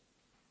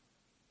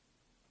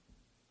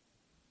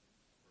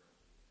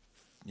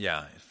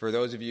 Yeah, for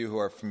those of you who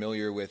are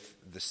familiar with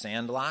The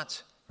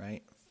Sandlot,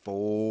 right?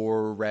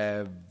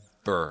 Forever.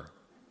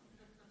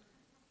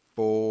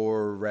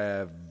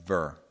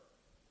 Forever.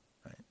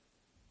 Right?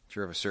 If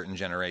you're of a certain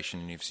generation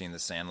and you've seen The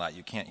Sandlot,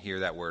 you can't hear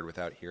that word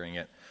without hearing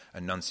it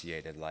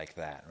enunciated like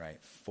that,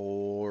 right?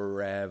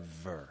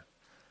 Forever.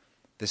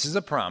 This is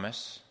a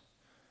promise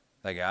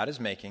that God is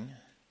making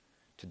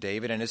to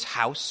David and his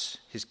house,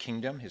 his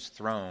kingdom, his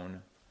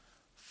throne,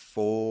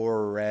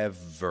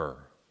 forever.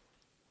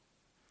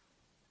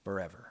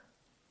 forever.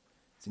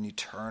 It's an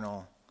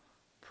eternal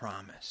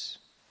promise.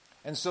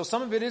 And so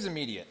some of it is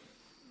immediate,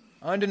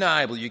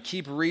 undeniable. You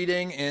keep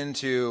reading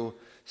into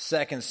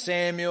 2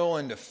 Samuel,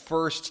 into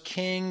 1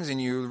 Kings,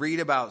 and you read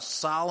about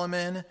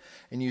Solomon,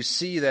 and you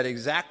see that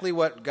exactly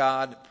what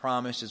God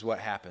promised is what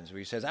happens. Where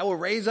he says, I will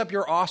raise up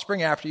your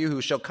offspring after you,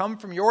 who shall come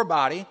from your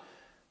body.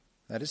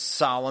 That is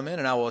Solomon,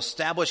 and I will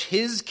establish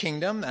his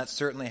kingdom. That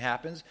certainly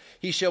happens.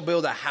 He shall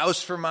build a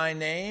house for my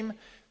name.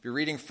 If you're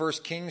reading 1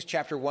 Kings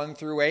chapter 1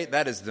 through 8,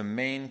 that is the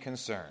main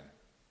concern.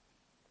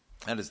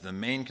 That is the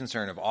main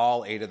concern of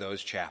all 8 of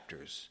those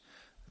chapters.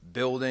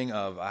 Building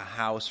of a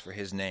house for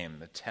his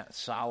name.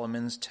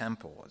 Solomon's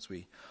temple, as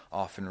we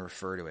often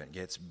refer to it,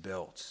 gets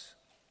built.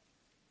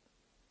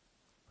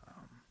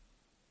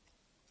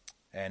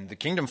 And the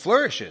kingdom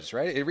flourishes,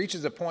 right? It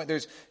reaches a point,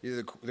 there's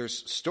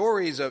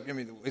stories of,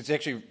 it's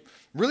actually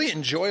really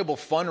enjoyable,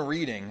 fun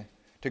reading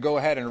to go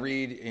ahead and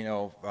read,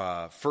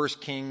 1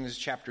 Kings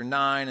chapter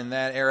 9 and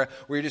that era,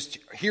 where you just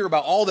hear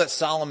about all that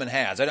Solomon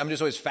has. I'm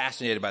just always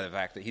fascinated by the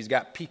fact that he's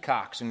got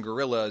peacocks and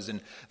gorillas, and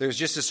there's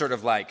just this sort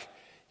of like,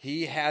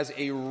 he has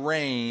a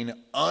reign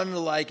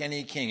unlike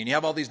any king. And you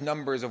have all these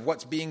numbers of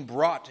what's being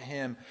brought to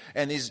him,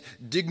 and these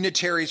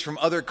dignitaries from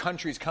other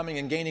countries coming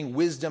and gaining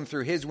wisdom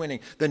through his winning.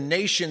 The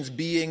nations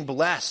being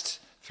blessed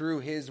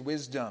through his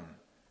wisdom.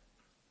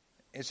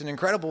 It's an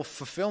incredible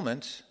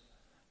fulfillment.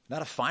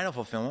 Not a final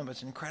fulfillment, but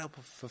it's an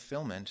incredible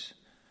fulfillment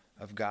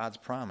of God's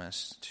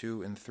promise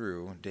to and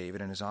through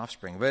David and his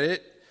offspring.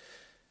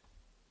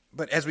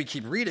 But as we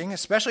keep reading,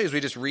 especially as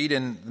we just read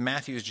in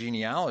Matthew's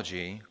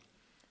genealogy,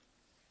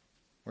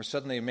 we're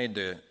suddenly made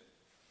to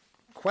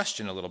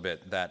question a little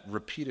bit that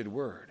repeated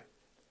word,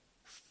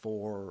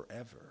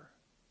 forever.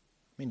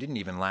 It didn't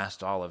even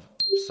last all of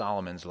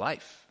Solomon's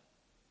life.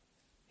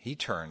 He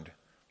turned,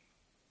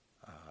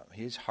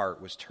 his heart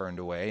was turned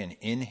away, and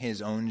in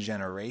his own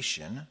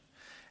generation.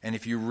 And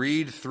if you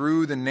read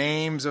through the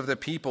names of the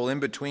people in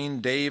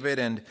between David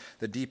and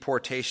the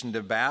deportation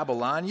to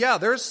Babylon,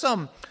 there's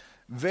some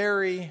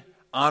very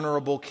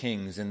honorable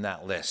kings in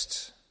that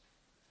list.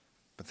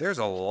 But there's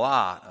a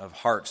lot of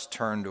hearts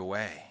turned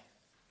away.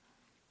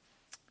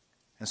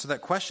 And so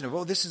that question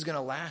of, this is going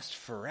to last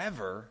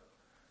forever,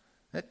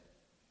 that,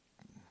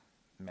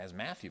 as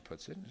Matthew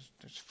puts it,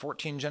 there's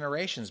 14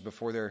 generations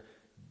before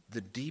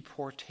the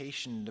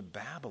deportation to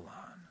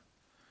Babylon,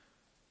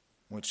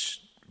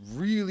 which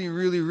really,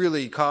 really,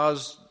 really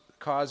causes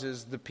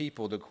the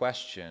people to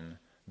question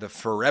the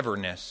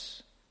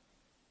foreverness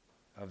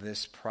of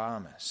this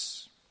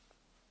promise.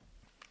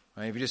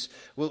 Right, if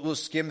we'll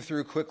skim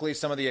through quickly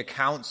some of the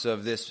accounts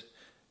of this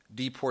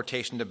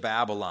deportation to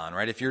Babylon.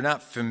 Right, if you're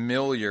not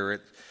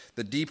familiar,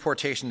 the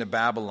deportation to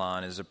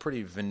Babylon is a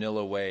pretty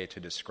vanilla way to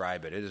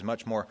describe it. It is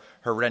much more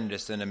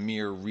horrendous than a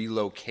mere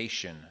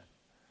relocation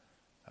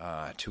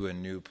to a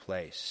new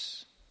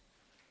place.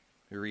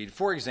 We read,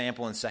 for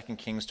example, in 2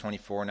 Kings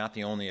 24, not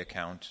the only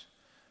account,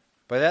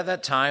 but at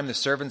that time the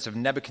servants of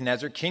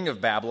Nebuchadnezzar, king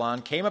of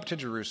Babylon, came up to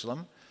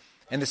Jerusalem,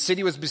 and the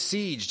city was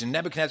besieged. And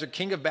Nebuchadnezzar,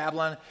 king of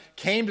Babylon,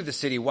 came to the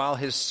city while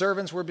his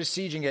servants were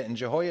besieging it. And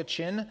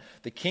Jehoiachin,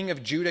 the king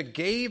of Judah,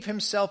 gave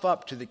himself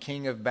up to the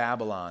king of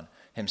Babylon,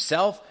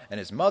 himself and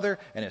his mother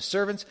and his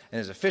servants and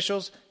his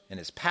officials and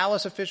his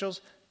palace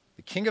officials.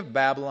 The king of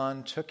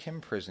Babylon took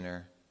him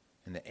prisoner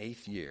in the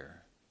 8th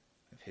year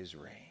of his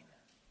reign.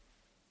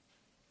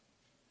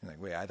 You're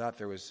like, wait, I thought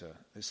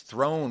this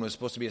throne was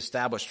supposed to be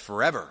established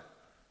forever,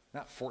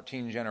 not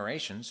 14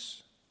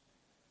 generations.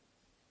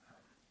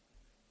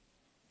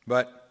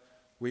 But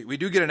we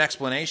do get an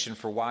explanation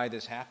for why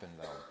this happened,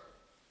 though.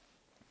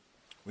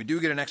 We do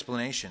get an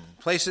explanation.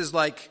 Places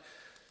like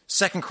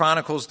 2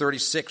 Chronicles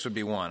 36 would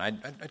be one.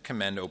 I'd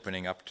commend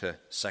opening up to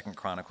 2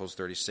 Chronicles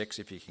 36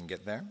 if you can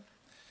get there.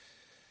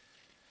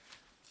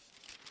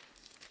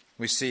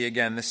 We see,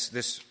 again,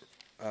 this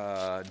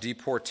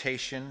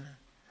deportation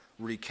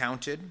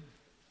recounted.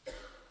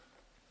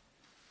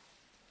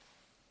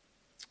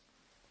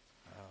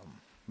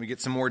 We get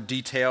some more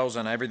details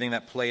on everything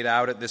that played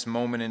out at this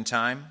moment in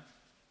time.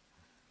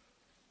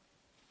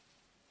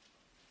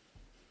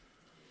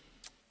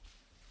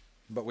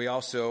 But we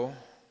also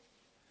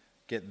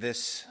get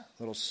this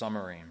little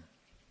summary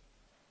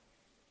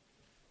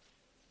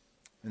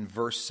in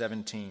verse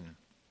 17.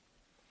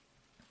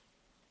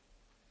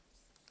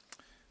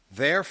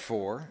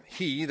 Therefore,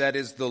 he, that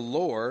is the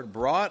Lord,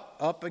 brought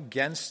up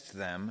against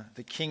them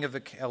the king of the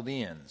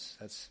Chaldeans,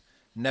 that's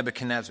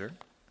Nebuchadnezzar,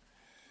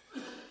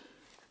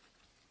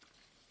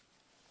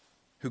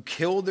 who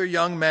killed their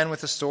young men with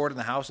the sword in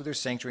the house of their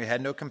sanctuary,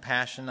 had no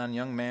compassion on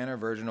young man or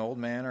virgin, old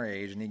man or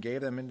age, and he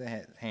gave them into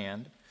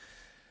hand.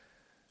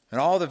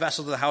 And all the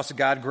vessels of the house of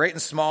God, great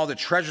and small, the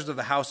treasures of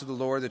the house of the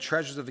Lord, the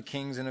treasures of the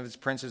kings and of his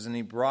princes, and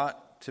he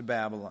brought to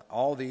Babylon.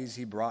 All these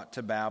he brought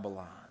to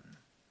Babylon.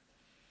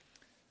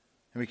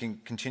 And we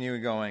can continue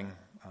going.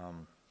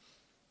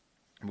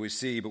 We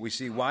see,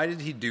 why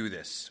did he do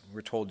this?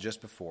 We're told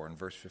just before in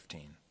verse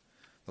 15.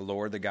 The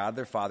Lord, the God of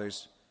their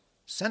fathers,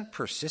 sent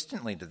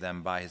persistently to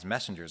them by his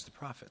messengers, the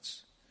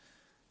prophets,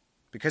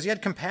 because he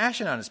had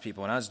compassion on his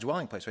people and on his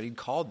dwelling place, right? He'd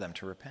called them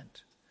to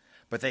repent.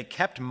 But they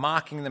kept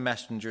mocking the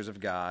messengers of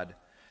God,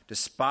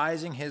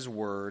 despising his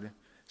word,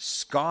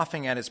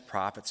 scoffing at his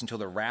prophets, until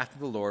the wrath of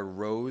the Lord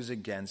rose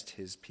against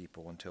his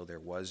people, until there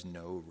was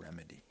no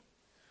remedy.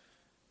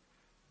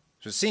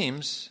 So it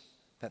seems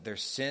that their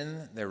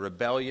sin, their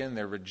rebellion,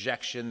 their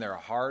rejection, their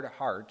hard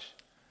heart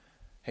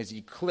has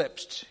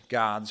eclipsed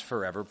God's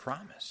forever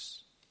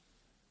promise.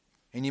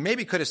 And you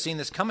maybe could have seen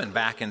this coming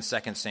back in 2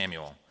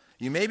 Samuel.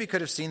 You maybe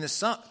could have seen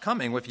this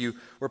coming if you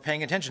were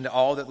paying attention to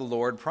all that the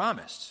Lord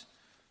promised.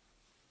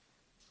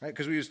 Right?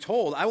 Because we was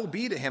told, I will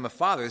be to him a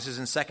father. This is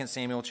in 2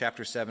 Samuel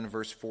chapter 7,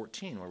 verse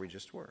 14, where we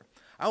just were.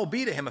 I will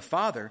be to him a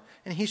father,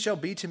 and he shall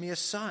be to me a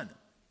son.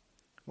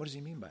 What does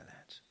he mean by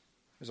that?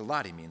 There's a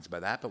lot he means by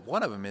that, but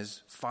one of them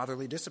is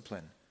fatherly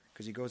discipline,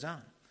 because he goes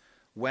on.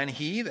 When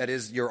he, that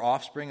is your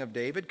offspring of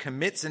David,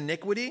 commits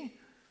iniquity,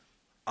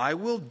 I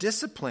will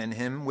discipline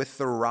him with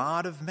the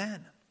rod of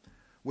men,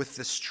 with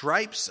the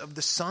stripes of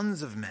the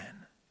sons of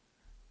men.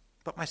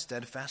 But my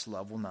steadfast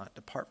love will not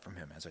depart from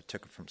him, as I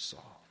took it from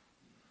Saul.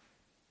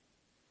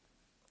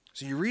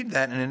 So you read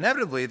that, and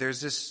inevitably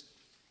there's this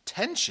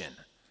tension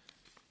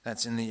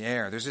that's in the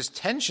air. There's this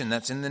tension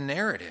that's in the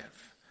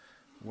narrative.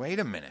 Wait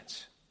a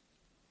minute.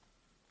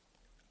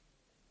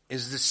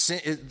 Is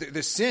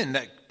the sin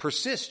that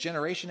persists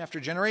generation after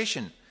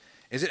generation,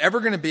 is it ever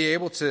going to be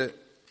able to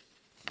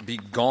be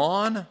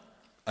gone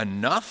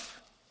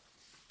enough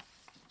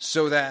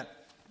so that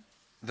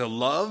the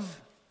love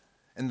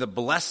and the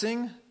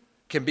blessing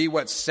can be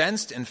what's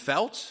sensed and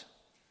felt?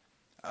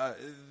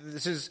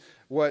 This is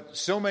what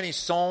so many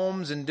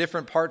psalms and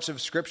different parts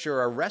of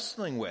Scripture are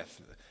wrestling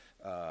with.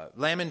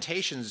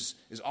 Lamentations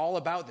is all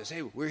about this.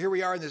 Hey, here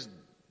we are in this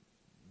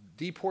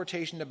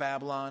deportation to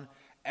Babylon.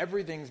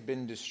 Everything's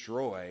been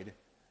destroyed.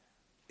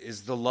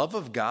 Is the love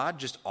of God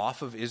just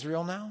off of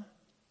Israel now?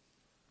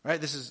 Right?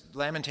 This is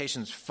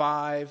Lamentations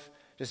 5,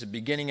 just the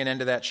beginning and end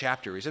of that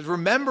chapter. He says,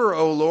 remember,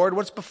 O Lord,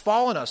 what's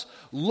befallen us.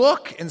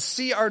 Look and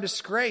see our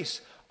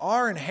disgrace.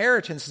 Our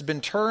inheritance has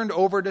been turned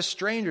over to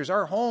strangers,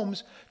 our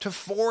homes to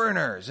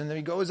foreigners. And then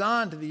he goes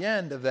on to the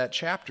end of that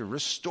chapter.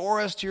 Restore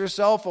us to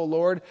yourself, O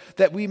Lord,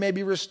 that we may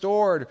be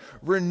restored.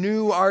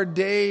 Renew our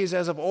days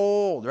as of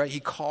old. Right? He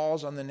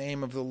calls on the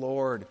name of the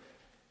Lord.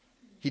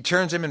 He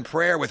turns him in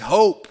prayer with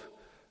hope.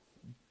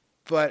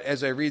 But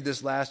as I read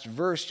this last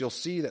verse, you'll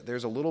see that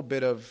there's a little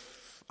bit of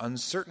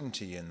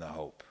uncertainty in the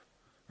hope.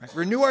 Right?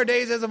 Renew our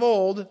days as of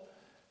old,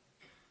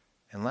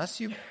 unless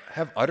you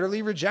have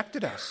utterly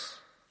rejected us,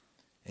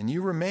 and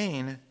you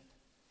remain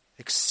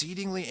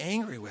exceedingly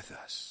angry with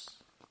us.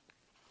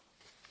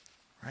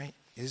 Right?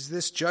 Is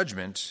this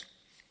judgment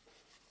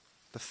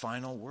the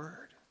final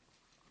word?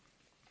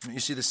 You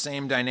see the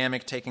same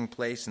dynamic taking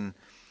place in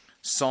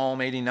Psalm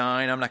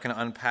 89. I'm not going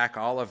to unpack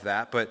all of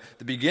that, but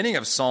the beginning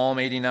of Psalm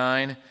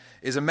 89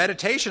 is a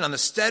meditation on the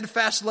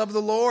steadfast love of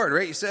the Lord,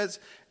 right? He says,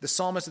 the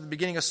psalmist at the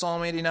beginning of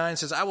Psalm 89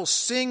 says, I will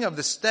sing of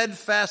the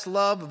steadfast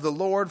love of the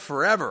Lord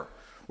forever.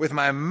 With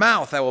my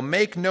mouth I will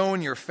make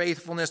known your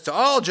faithfulness to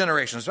all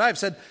generations. So I've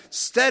said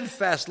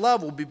steadfast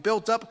love will be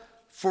built up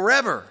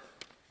forever.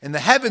 In the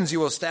heavens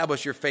you will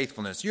establish your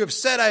faithfulness. You have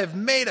said, I have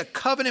made a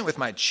covenant with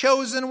my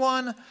chosen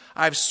one.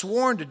 I have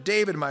sworn to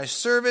David my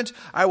servant.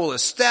 I will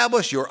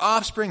establish your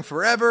offspring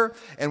forever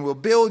and will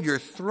build your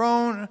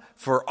throne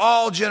for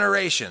all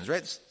generations.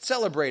 Right?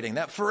 Celebrating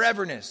that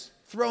foreverness.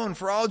 Throne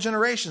for all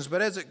generations.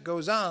 But as it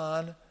goes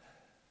on,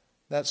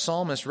 that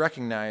psalmist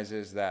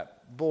recognizes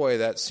that, boy,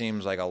 that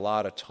seems like a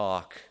lot of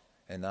talk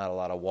and not a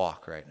lot of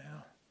walk right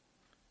now.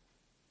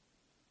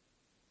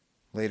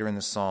 Later in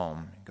the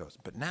psalm, he goes,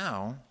 but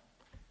now,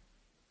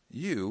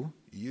 you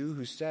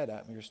who said,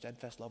 your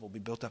steadfast love will be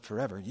built up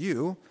forever,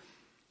 you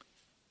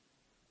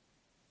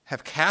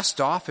have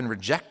cast off and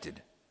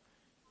rejected.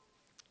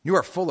 You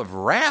are full of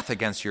wrath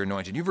against your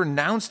anointed. You've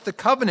renounced the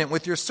covenant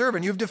with your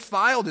servant. You've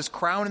defiled his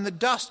crown in the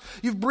dust.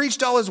 You've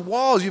breached all his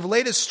walls. You've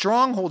laid his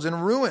strongholds in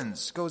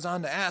ruins. Goes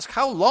on to ask,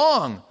 how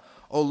long,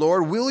 O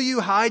Lord, will you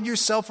hide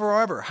yourself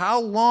forever? How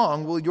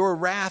long will your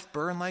wrath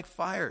burn like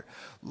fire?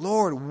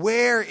 Lord,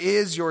 where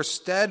is your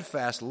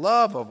steadfast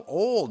love of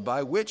old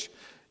by which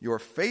your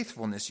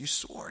faithfulness you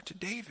swore to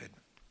David?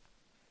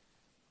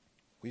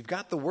 We've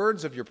got the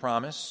words of your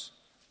promise.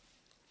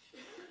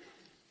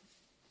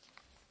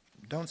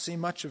 Don't see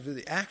much of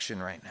the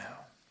action right now.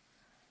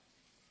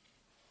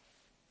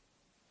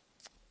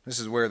 This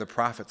is where the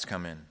prophets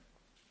come in.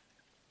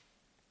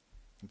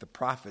 The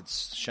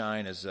prophets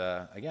shine as,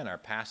 again, our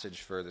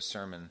passage for the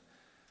sermon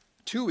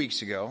 2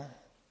 weeks ago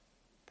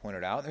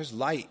pointed out. There's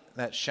light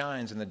that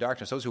shines in the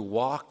darkness. Those who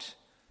walked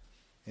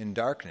in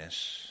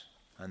darkness,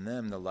 on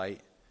them the light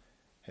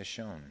has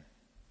shone.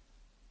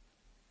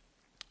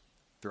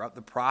 Throughout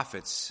the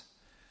prophets,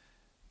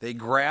 they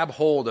grab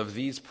hold of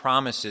these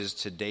promises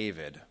to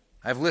David.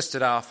 I've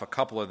listed off a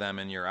couple of them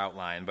in your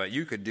outline, but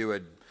you could do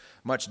a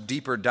much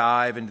deeper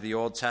dive into the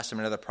Old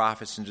Testament of the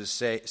prophets and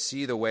just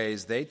see the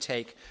ways they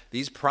take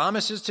these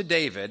promises to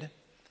David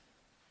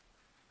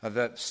of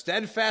the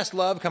steadfast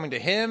love coming to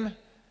him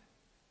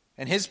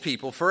and his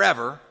people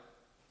forever,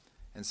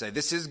 and say,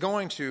 this is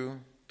going to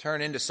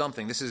turn into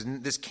something.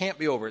 This can't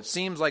be over. It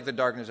seems like the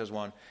darkness has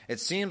won. It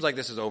seems like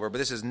this is over, but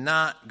this is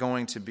not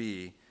going to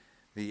be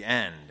the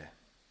end.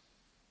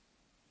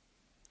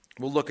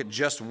 We'll look at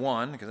just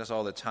one, because that's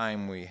all the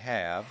time we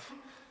have.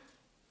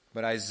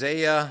 But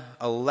Isaiah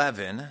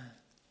 11,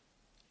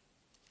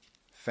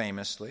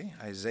 famously,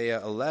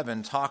 Isaiah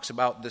 11 talks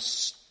about the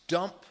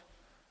stump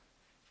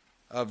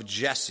of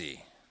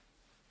Jesse.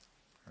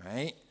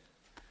 Right?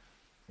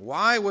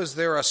 Why was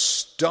there a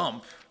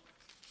stump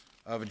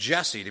of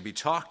Jesse to be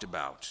talked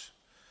about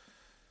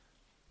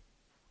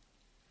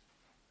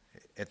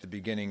at the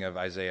beginning of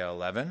Isaiah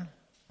 11?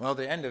 Well,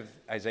 the end of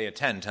Isaiah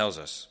 10 tells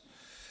us,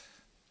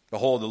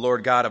 behold, the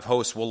Lord God of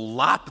hosts will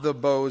lop the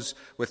bows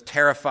with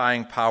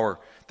terrifying power.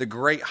 The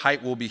great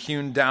height will be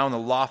hewn down, the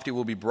lofty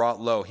will be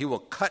brought low. He will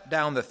cut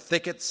down the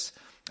thickets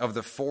of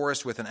the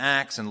forest with an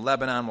axe, and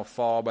Lebanon will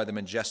fall by the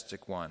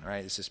majestic one.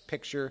 Right? It's this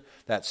picture,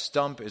 that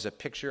stump is a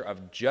picture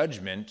of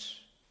judgment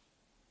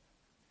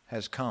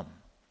has come.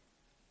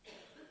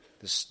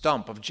 The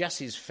stump of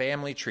Jesse's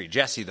family tree.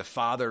 Jesse, the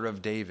father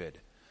of David.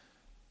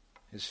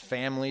 His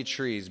family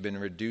tree has been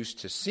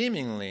reduced to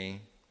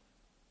seemingly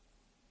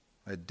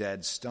a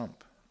dead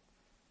stump.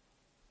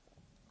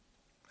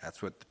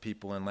 That's what the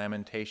people in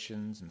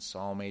Lamentations and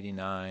Psalm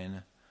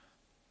 89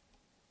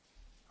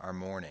 are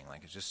mourning.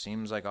 Like, it just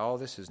seems like all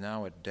this is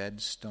now a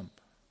dead stump.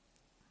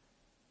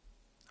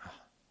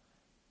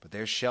 But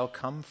there shall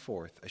come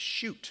forth a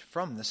shoot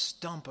from the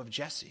stump of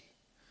Jesse.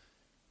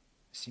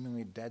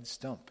 Seemingly dead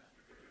stump.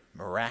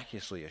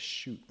 Miraculously, a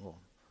shoot will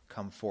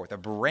come forth. A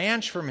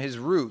branch from his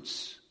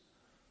roots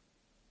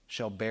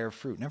shall bear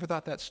fruit. Never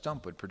thought that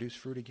stump would produce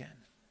fruit again.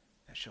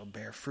 That shall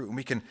bear fruit. And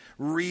we can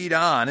read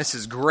on. This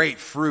is great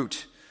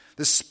fruit.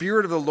 The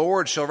Spirit of the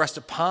Lord shall rest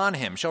upon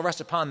him, shall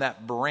rest upon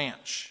that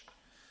branch.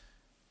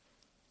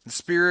 The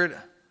Spirit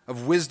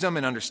of wisdom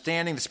and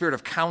understanding, the Spirit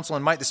of counsel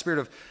and might, the Spirit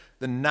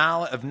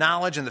of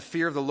knowledge and the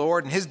fear of the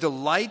Lord. And his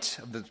delight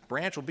of the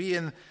branch will be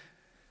in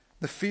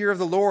the fear of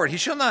the Lord. He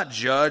shall not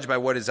judge by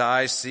what his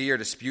eyes see or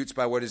disputes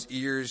by what his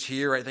ears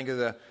hear. I think of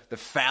the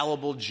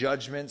fallible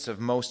judgments of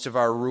most of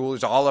our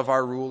rulers, all of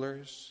our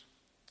rulers.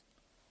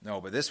 No,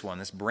 but this one,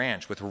 this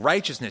branch, with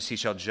righteousness he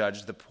shall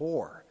judge the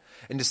poor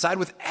and decide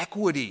with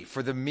equity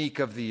for the meek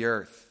of the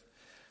earth.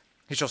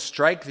 He shall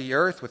strike the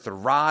earth with the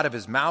rod of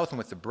his mouth, and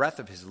with the breath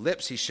of his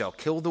lips he shall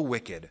kill the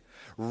wicked.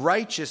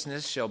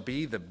 Righteousness shall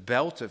be the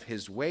belt of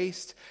his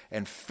waist,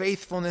 and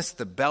faithfulness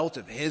the belt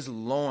of his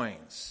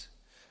loins.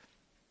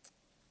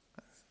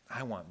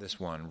 I want this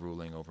one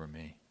ruling over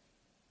me.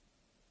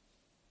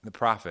 The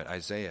prophet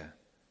Isaiah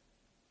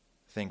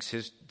thinks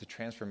the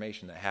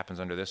transformation that happens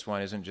under this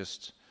one isn't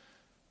just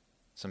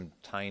some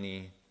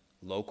tiny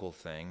local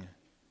thing.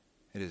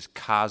 It is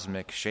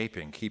cosmic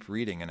shaping. Keep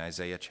reading in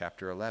Isaiah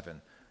chapter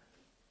 11.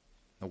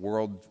 The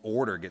world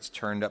order gets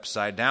turned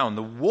upside down.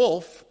 The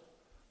wolf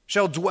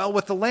shall dwell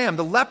with the lamb.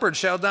 The leopard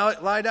shall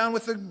lie down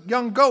with the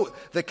young goat.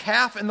 The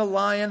calf and the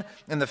lion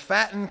and the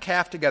fattened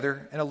calf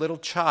together, and a little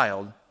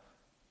child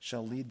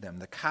shall lead them.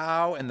 The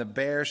cow and the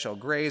bear shall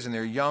graze, and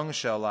their young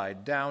shall lie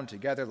down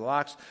together. The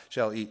ox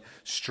shall eat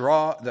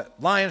straw. The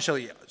lion shall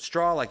eat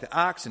straw like the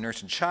ox, and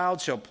nursing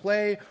child shall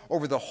play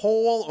over the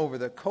hole over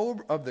the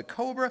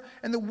cobra,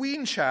 and the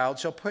weaned child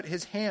shall put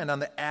his hand on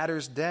the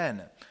adder's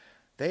den.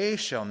 They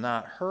shall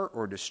not hurt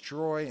or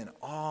destroy in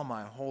all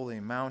my holy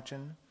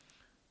mountain.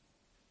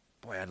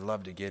 Boy, I'd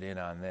love to get in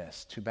on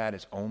this. Too bad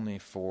it's only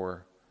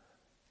for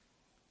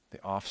the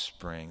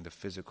offspring, the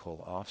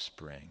physical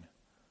offspring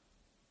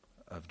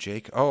of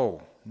Jacob.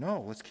 Oh,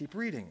 no, let's keep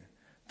reading.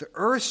 The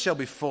earth shall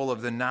be full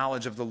of the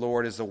knowledge of the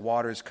Lord as the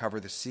waters cover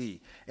the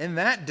sea. In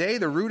that day,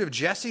 the root of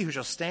Jesse, who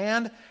shall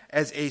stand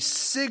as a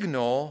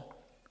signal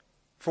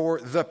for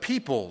the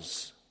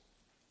peoples.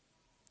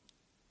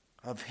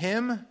 Of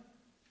him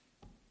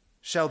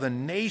shall the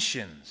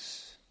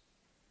nations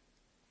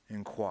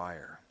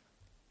inquire,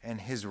 and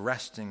his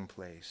resting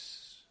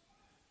place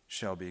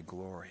shall be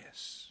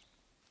glorious.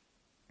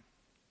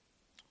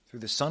 Through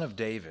the Son of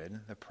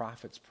David, the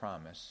prophets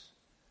promise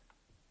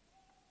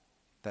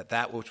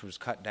that which was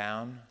cut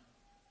down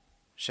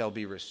shall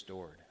be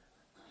restored.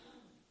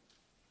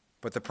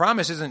 But the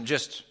promise isn't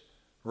just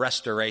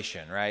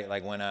restoration, right?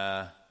 Like when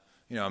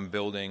I'm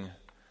building,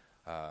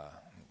 I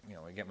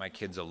get my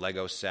kids a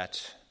Lego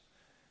set,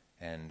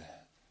 and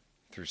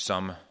through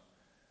some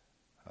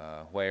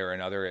way or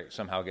another, it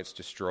somehow gets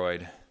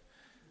destroyed,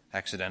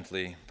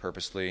 accidentally,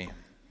 purposely,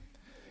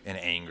 in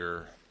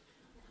anger.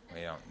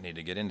 We don't need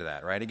to get into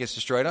that, right? It gets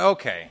destroyed.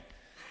 Okay,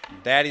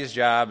 Daddy's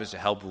job is to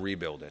help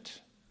rebuild it.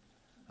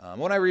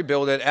 When I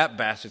rebuild it, at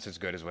best, it's as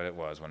good as what it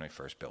was when we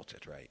first built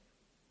it, right?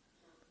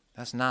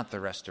 That's not the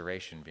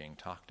restoration being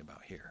talked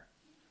about here,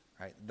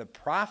 right? The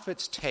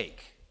prophets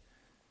take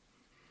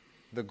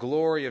the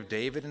glory of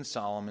David and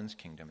Solomon's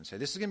kingdom and say,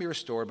 this is going to be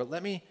restored, but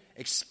let me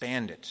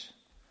expand it.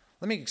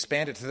 Let me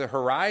expand it to the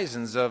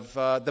horizons of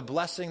the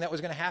blessing that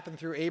was going to happen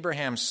through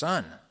Abraham's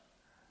son.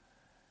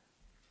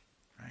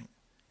 Right?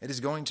 It is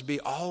going to be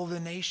all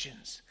the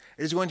nations.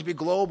 It is going to be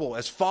global.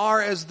 As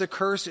far as the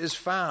curse is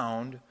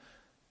found,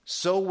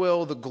 so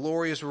will the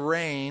glorious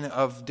reign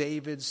of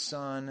David's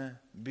son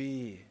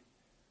be.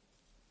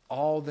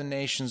 All the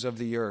nations of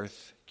the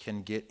earth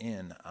can get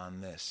in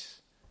on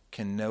this,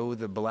 can know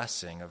the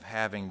blessing of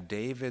having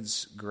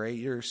David's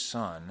greater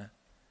son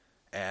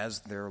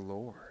as their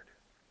Lord.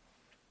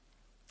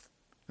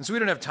 And so we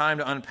don't have time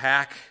to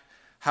unpack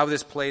how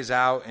this plays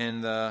out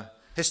in the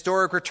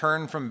historic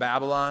return from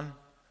Babylon,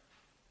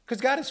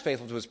 because God is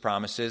faithful to his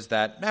promises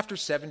that after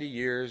 70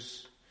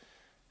 years,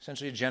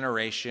 essentially a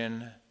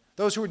generation,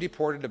 those who were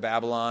deported to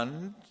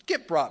Babylon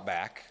get brought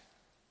back.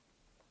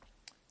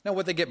 Now,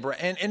 what they get,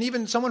 and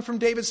even someone from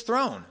David's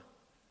throne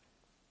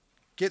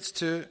gets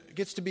to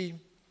be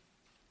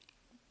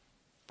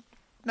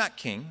not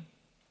king,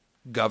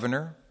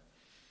 governor.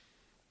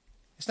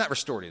 It's not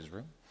restored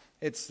Israel.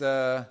 It's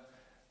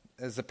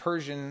as the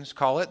Persians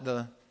call it,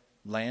 the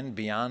land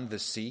beyond the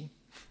sea.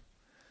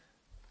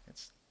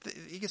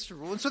 He gets to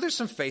rule, and so there's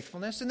some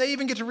faithfulness, and they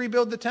even get to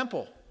rebuild the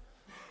temple.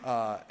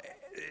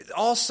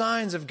 All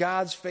signs of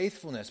God's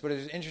faithfulness, but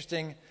there's an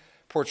interesting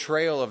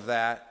portrayal of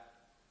that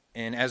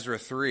in Ezra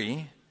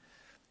 3,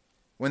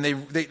 when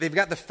they've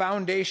got the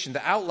foundation,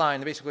 the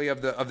outline, basically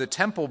of the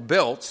temple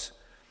built,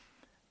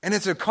 and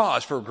it's a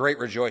cause for great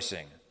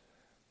rejoicing.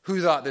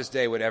 Who thought this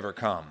day would ever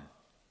come?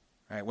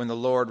 Right, when the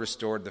Lord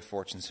restored the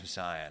fortunes of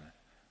Zion,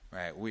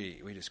 right? We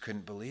just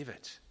couldn't believe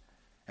it.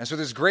 And so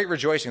there's great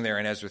rejoicing there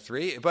in Ezra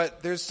 3,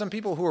 but there's some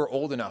people who are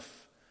old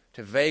enough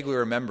to vaguely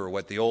remember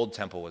what the old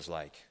temple was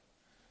like.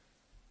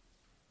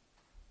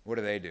 What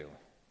do?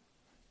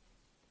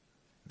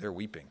 They're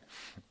weeping.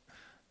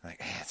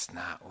 Like, hey, it's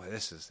not. Well,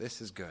 this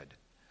is good.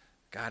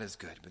 God is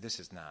good, but this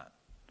is not.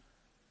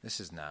 This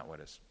is not what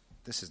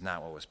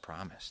was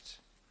promised.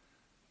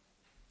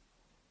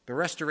 The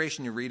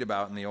restoration you read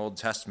about in the Old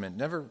Testament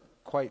never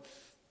quite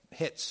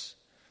hits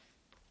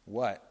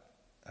what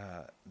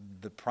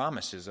the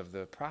promises of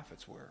the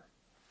prophets were.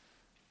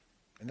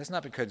 And that's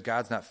not because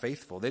God's not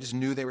faithful. They just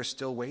knew they were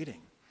still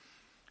waiting.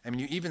 I mean,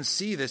 you even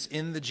see this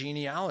in the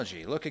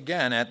genealogy. Look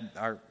again at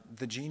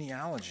the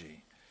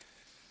genealogy.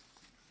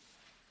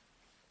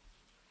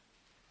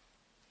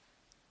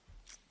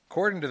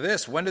 According to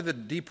this, when did the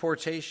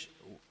deportation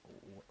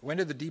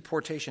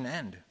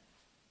end?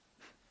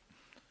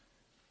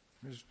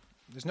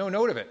 There's no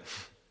note of it.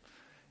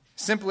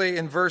 Simply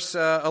in verse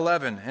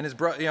 11, and his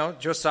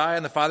Josiah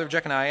and the father of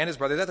Jeconiah and his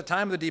brothers at the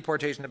time of the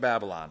deportation to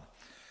Babylon.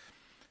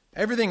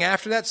 Everything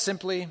after that,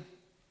 simply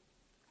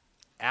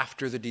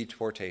after the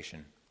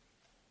deportation.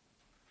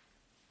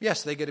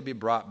 Yes, they get to be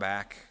brought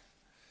back.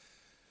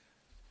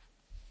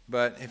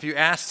 But if you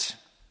asked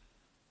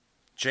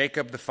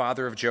Jacob, the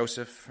father of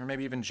Joseph, or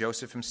maybe even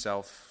Joseph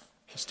himself,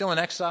 still in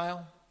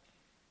exile?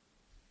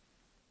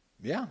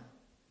 Yeah.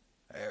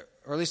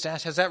 Or at least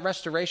ask, has that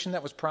restoration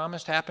that was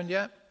promised happened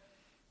yet?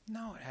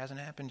 No, it hasn't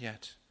happened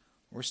yet.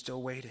 We're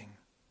still waiting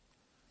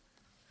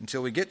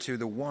until we get to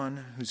the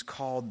one who's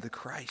called the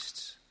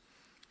Christ,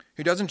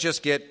 who doesn't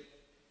just get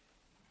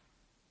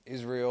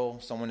Israel,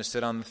 someone to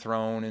sit on the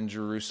throne in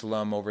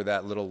Jerusalem over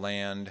that little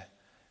land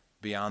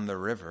beyond the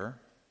river,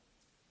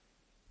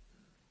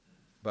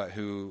 but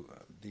who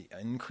the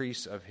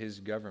increase of his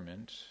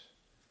government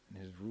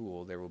and his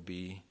rule, there will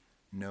be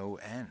no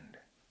end,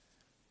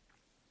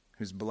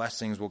 whose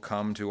blessings will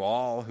come to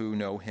all who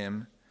know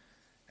him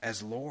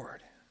as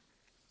Lord.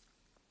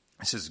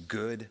 This is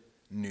good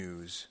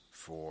news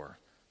for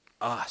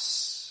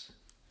us,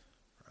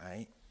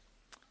 right?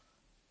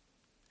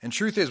 And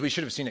truth is, we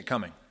should have seen it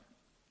coming.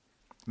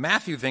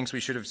 Matthew thinks we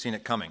should have seen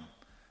it coming.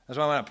 That's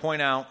why I want to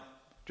point out,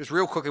 just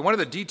real quickly, one of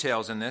the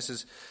details in this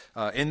is,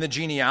 in the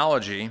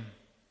genealogy,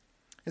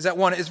 is that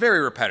one is very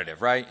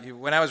repetitive, right?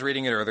 When I was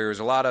reading it earlier, there was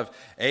a lot of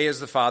A is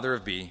the father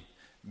of B,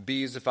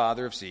 B is the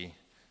father of C,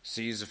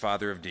 C is the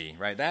father of D,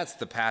 right? That's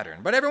the pattern.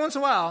 But every once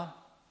in a while,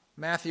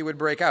 Matthew would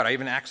break out. I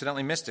even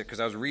accidentally missed it because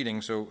I was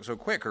reading so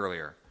quick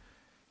earlier.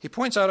 He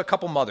points out a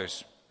couple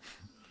mothers.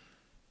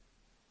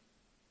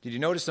 Did you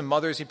notice the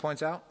mothers he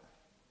points out?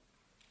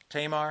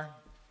 Tamar,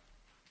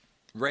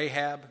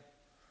 Rahab,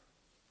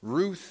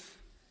 Ruth,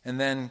 and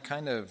then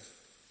kind of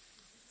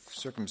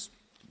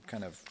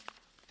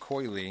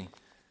coyly,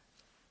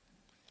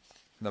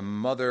 the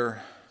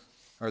mother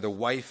or the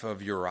wife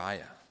of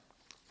Uriah.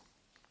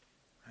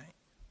 Right?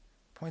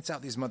 Points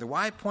out these mothers.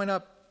 Why point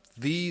up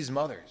these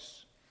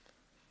mothers?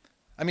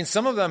 I mean,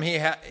 some of them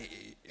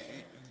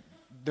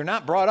they're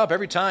not brought up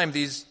every time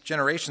these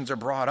generations are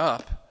brought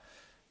up.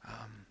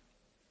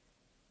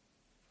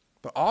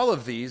 But all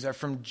of these are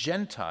from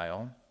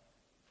Gentile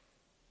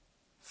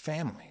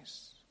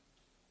families.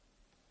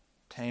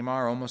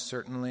 Tamar, almost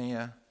certainly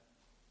a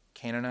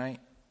Canaanite.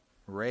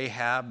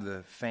 Rahab,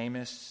 the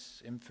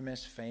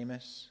infamous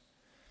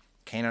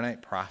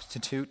Canaanite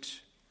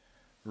prostitute.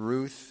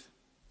 Ruth,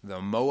 the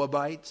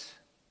Moabite,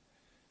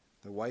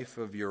 the wife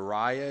of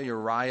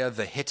Uriah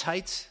the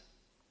Hittite.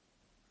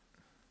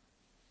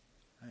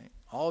 Right?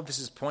 All of this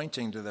is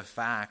pointing to the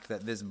fact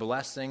that this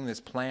blessing, this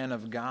plan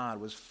of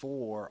God was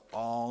for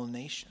all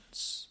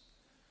nations.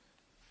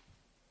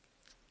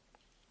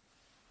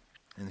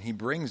 And he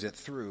brings it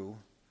through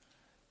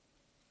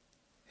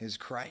is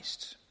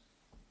Christ,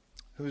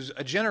 who's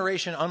a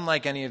generation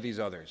unlike any of these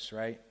others,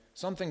 right?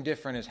 Something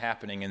different is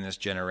happening in this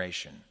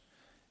generation.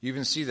 You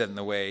even see that in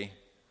the way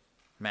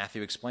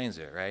Matthew explains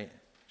it, right?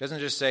 It doesn't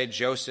just say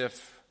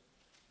Joseph,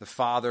 the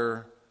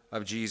father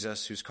of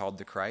Jesus, who's called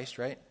the Christ,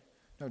 right?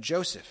 No,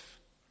 Joseph,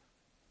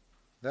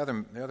 the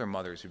other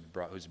mothers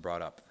who's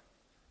brought up,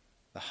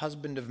 the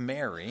husband of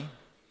Mary,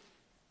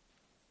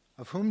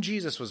 of whom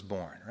Jesus was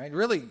born, right?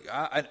 Really,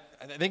 I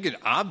think an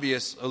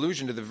obvious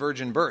allusion to the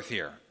virgin birth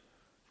here,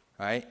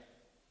 right?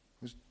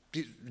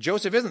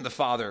 Joseph isn't the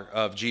father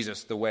of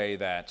Jesus the way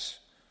that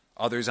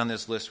others on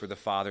this list were the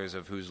fathers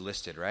of who's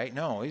listed, right?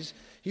 No,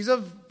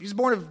 he's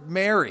born of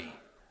Mary,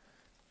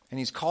 and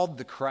he's called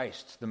the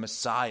Christ, the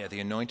Messiah, the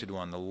Anointed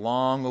One, the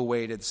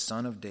long-awaited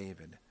Son of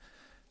David,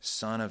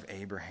 Son of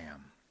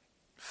Abraham.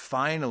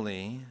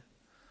 Finally,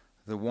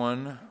 the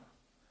one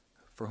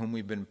for whom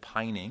we've been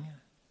pining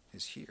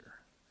is here.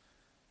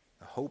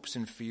 The hopes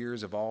and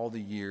fears of all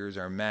the years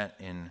are met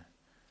in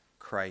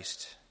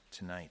Christ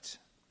tonight.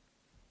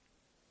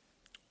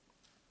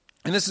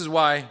 And this is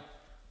why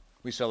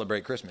we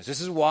celebrate Christmas.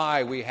 This is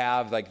why we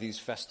have these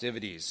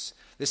festivities.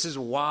 This is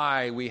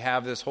why we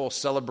have this whole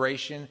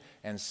celebration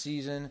and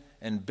season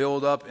and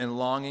build up and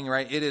longing,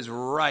 right? It is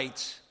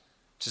right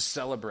to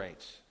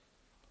celebrate.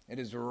 It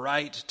is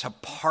right to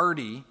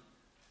party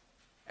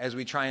as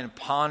we try and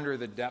ponder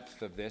the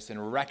depth of this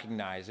and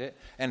recognize it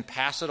and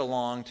pass it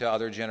along to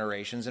other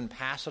generations and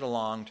pass it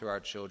along to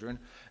our children.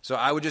 So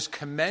I would just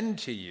commend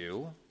to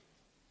you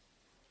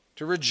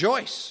to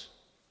rejoice.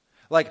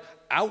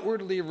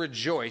 Outwardly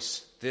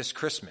rejoice this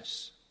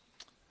Christmas.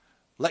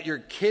 Let your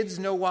kids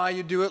know why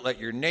you do it. Let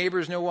your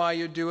neighbors know why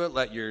you do it.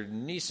 Let your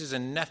nieces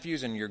and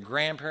nephews and your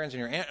grandparents and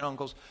your aunt and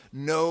uncles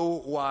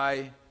know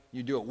why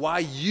you do it. Why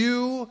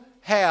you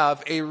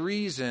have a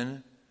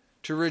reason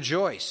to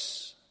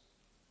rejoice.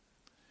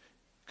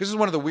 Because this is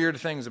one of the weird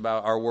things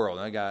about our world.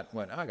 I got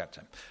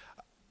time.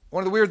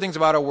 One of the weird things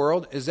about our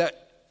world is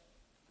that,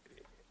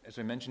 as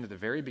I mentioned at the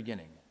very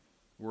beginning,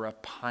 we're a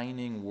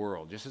pining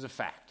world, just as a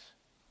fact.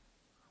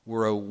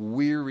 We're a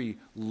weary,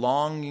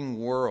 longing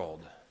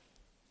world,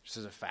 just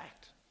as a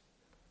fact.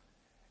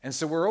 And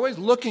so we're always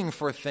looking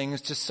for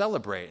things to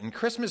celebrate. And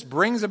Christmas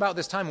brings about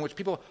this time in which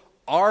people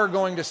are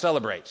going to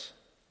celebrate.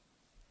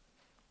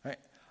 Right?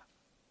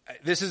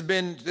 This has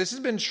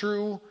been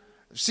true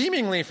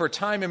seemingly for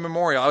time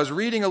immemorial. I was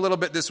reading a little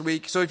bit this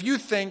week. So if you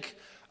think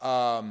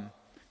kind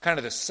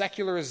of the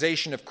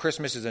secularization of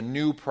Christmas is a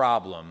new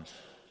problem,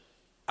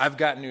 I've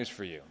got news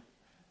for you.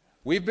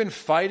 We've been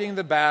fighting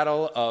the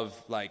battle of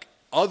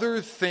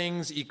other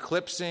things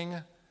eclipsing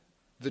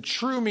the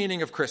true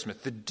meaning of Christmas,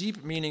 the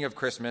deep meaning of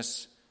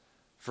Christmas,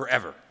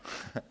 forever.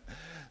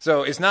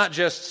 So it's not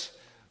just,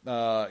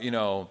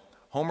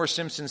 Homer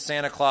Simpson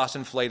Santa Claus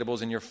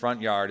inflatables in your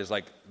front yard is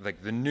like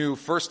the new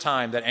first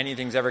time that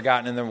anything's ever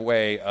gotten in the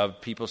way of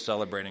people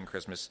celebrating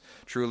Christmas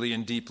truly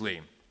and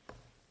deeply.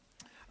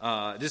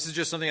 This is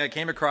just something I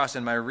came across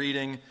in my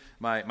reading,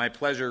 my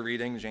pleasure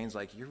reading. Jane's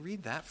like, you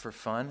read that for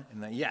fun?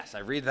 And yes, I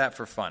read that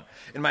for fun.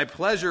 In my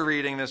pleasure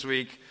reading this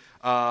week,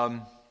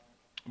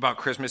 about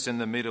Christmas in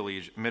the Middle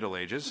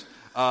Ages.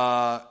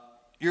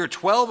 Year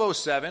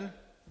 1207,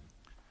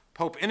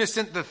 Pope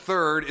Innocent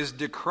III is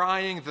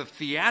decrying the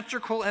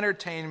theatrical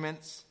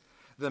entertainments,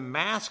 the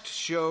masked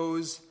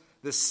shows,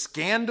 the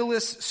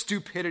scandalous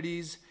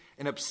stupidities,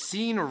 and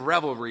obscene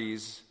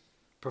revelries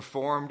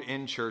performed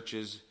in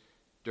churches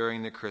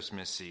during the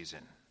Christmas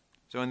season.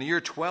 So in the year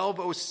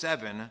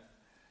 1207,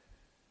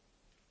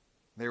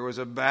 there was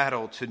a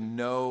battle to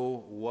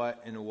know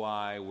what and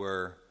why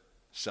we're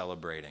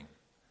celebrating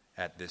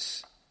at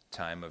this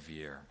time of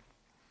year.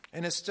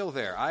 And it's still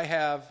there. I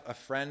have a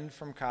friend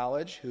from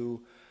college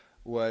who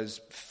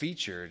was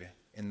featured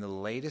in the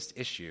latest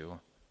issue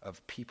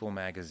of People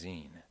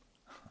magazine.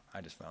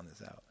 I just found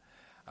this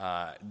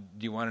out.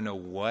 Do you want to know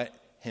what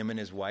him and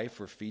his wife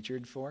were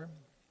featured for?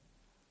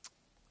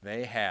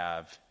 They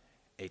have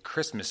a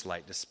Christmas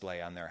light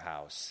display on their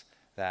house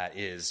that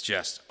is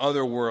just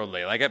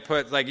otherworldly.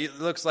 It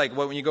looks like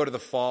when you go to the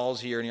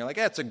falls here and you're like,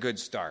 that's a good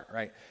start,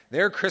 right?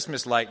 Their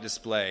Christmas light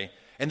display,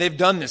 and they've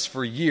done this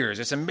for years.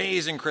 It's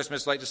amazing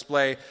Christmas light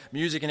display,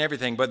 music and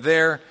everything. But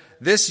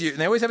this year, and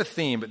they always have a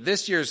theme, but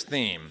this year's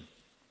theme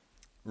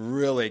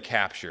really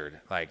captured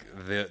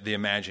the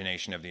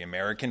imagination of the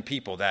American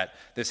people, that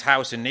this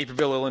house in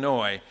Naperville,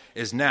 Illinois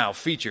is now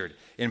featured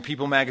in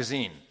People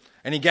magazine.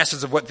 Any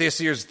guesses of what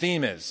this year's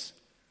theme is?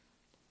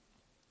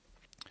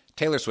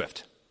 Taylor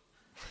Swift.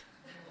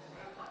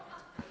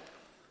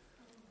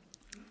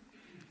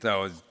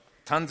 So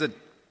tons of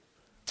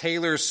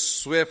Taylor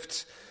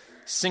Swift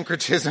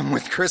syncretism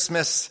with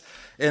Christmas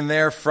in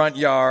their front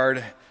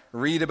yard.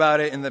 Read about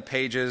it in the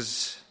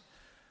pages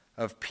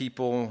of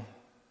People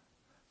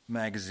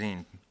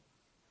magazine.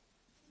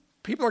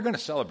 People are going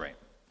to celebrate.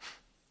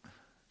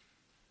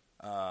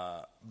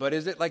 But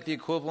is it like the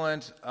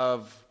equivalent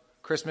of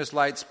Christmas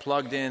lights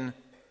plugged in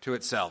to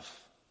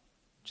itself?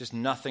 Just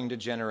nothing to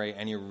generate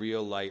any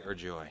real light or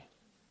joy.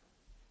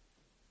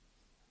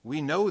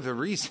 We know the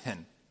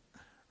reason,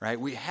 right?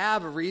 We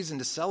have a reason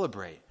to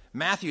celebrate.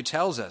 Matthew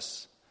tells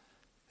us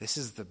this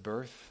is the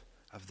birth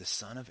of the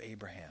son of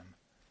Abraham,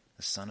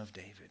 the son of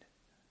David.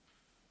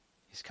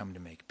 He's come to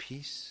make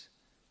peace,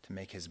 to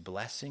make his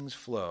blessings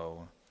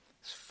flow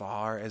as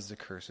far as the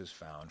curse is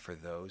found for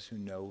those who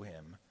know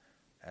him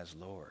as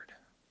Lord.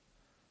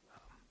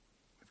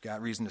 We've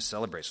got reason to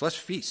celebrate. So let's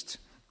feast.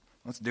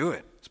 Let's do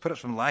it. Let's put up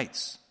some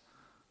lights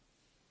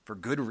for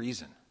good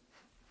reason.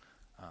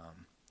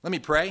 Let me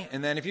pray,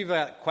 and then if you've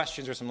got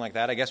questions or something like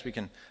that, I guess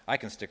I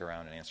can stick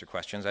around and answer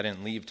questions. I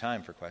didn't leave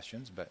time for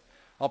questions, but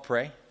I'll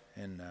pray,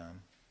 and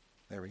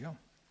there we go.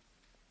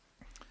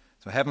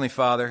 So Heavenly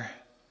Father,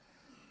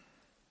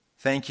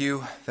 thank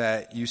you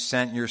that you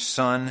sent your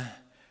Son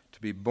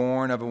to be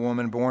born of a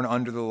woman, born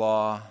under the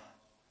law.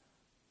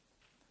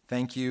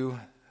 Thank you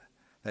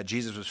that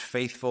Jesus was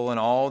faithful in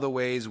all the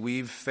ways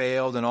we've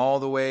failed, in all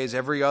the ways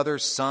every other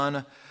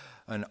son,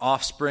 an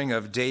offspring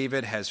of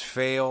David, has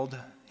failed.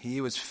 He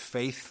was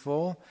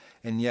faithful,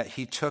 and yet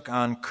he took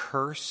on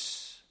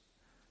curse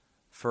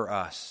for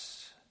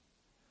us.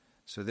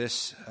 So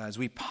this, as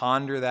we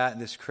ponder that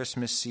this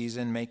Christmas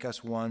season, make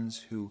us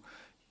ones who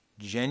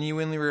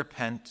genuinely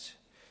repent,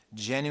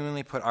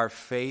 genuinely put our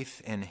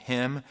faith in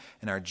him,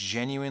 and are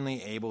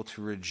genuinely able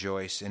to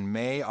rejoice. And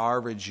may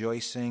our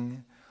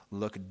rejoicing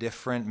look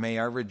different. May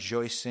our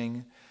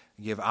rejoicing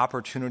give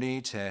opportunity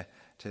to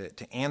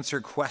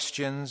answer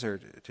questions or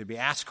to be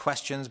asked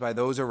questions by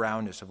those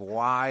around us of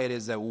why it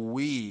is that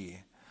we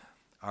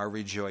are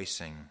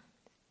rejoicing.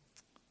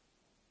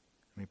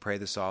 We pray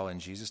this all in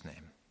Jesus'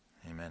 name.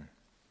 Amen.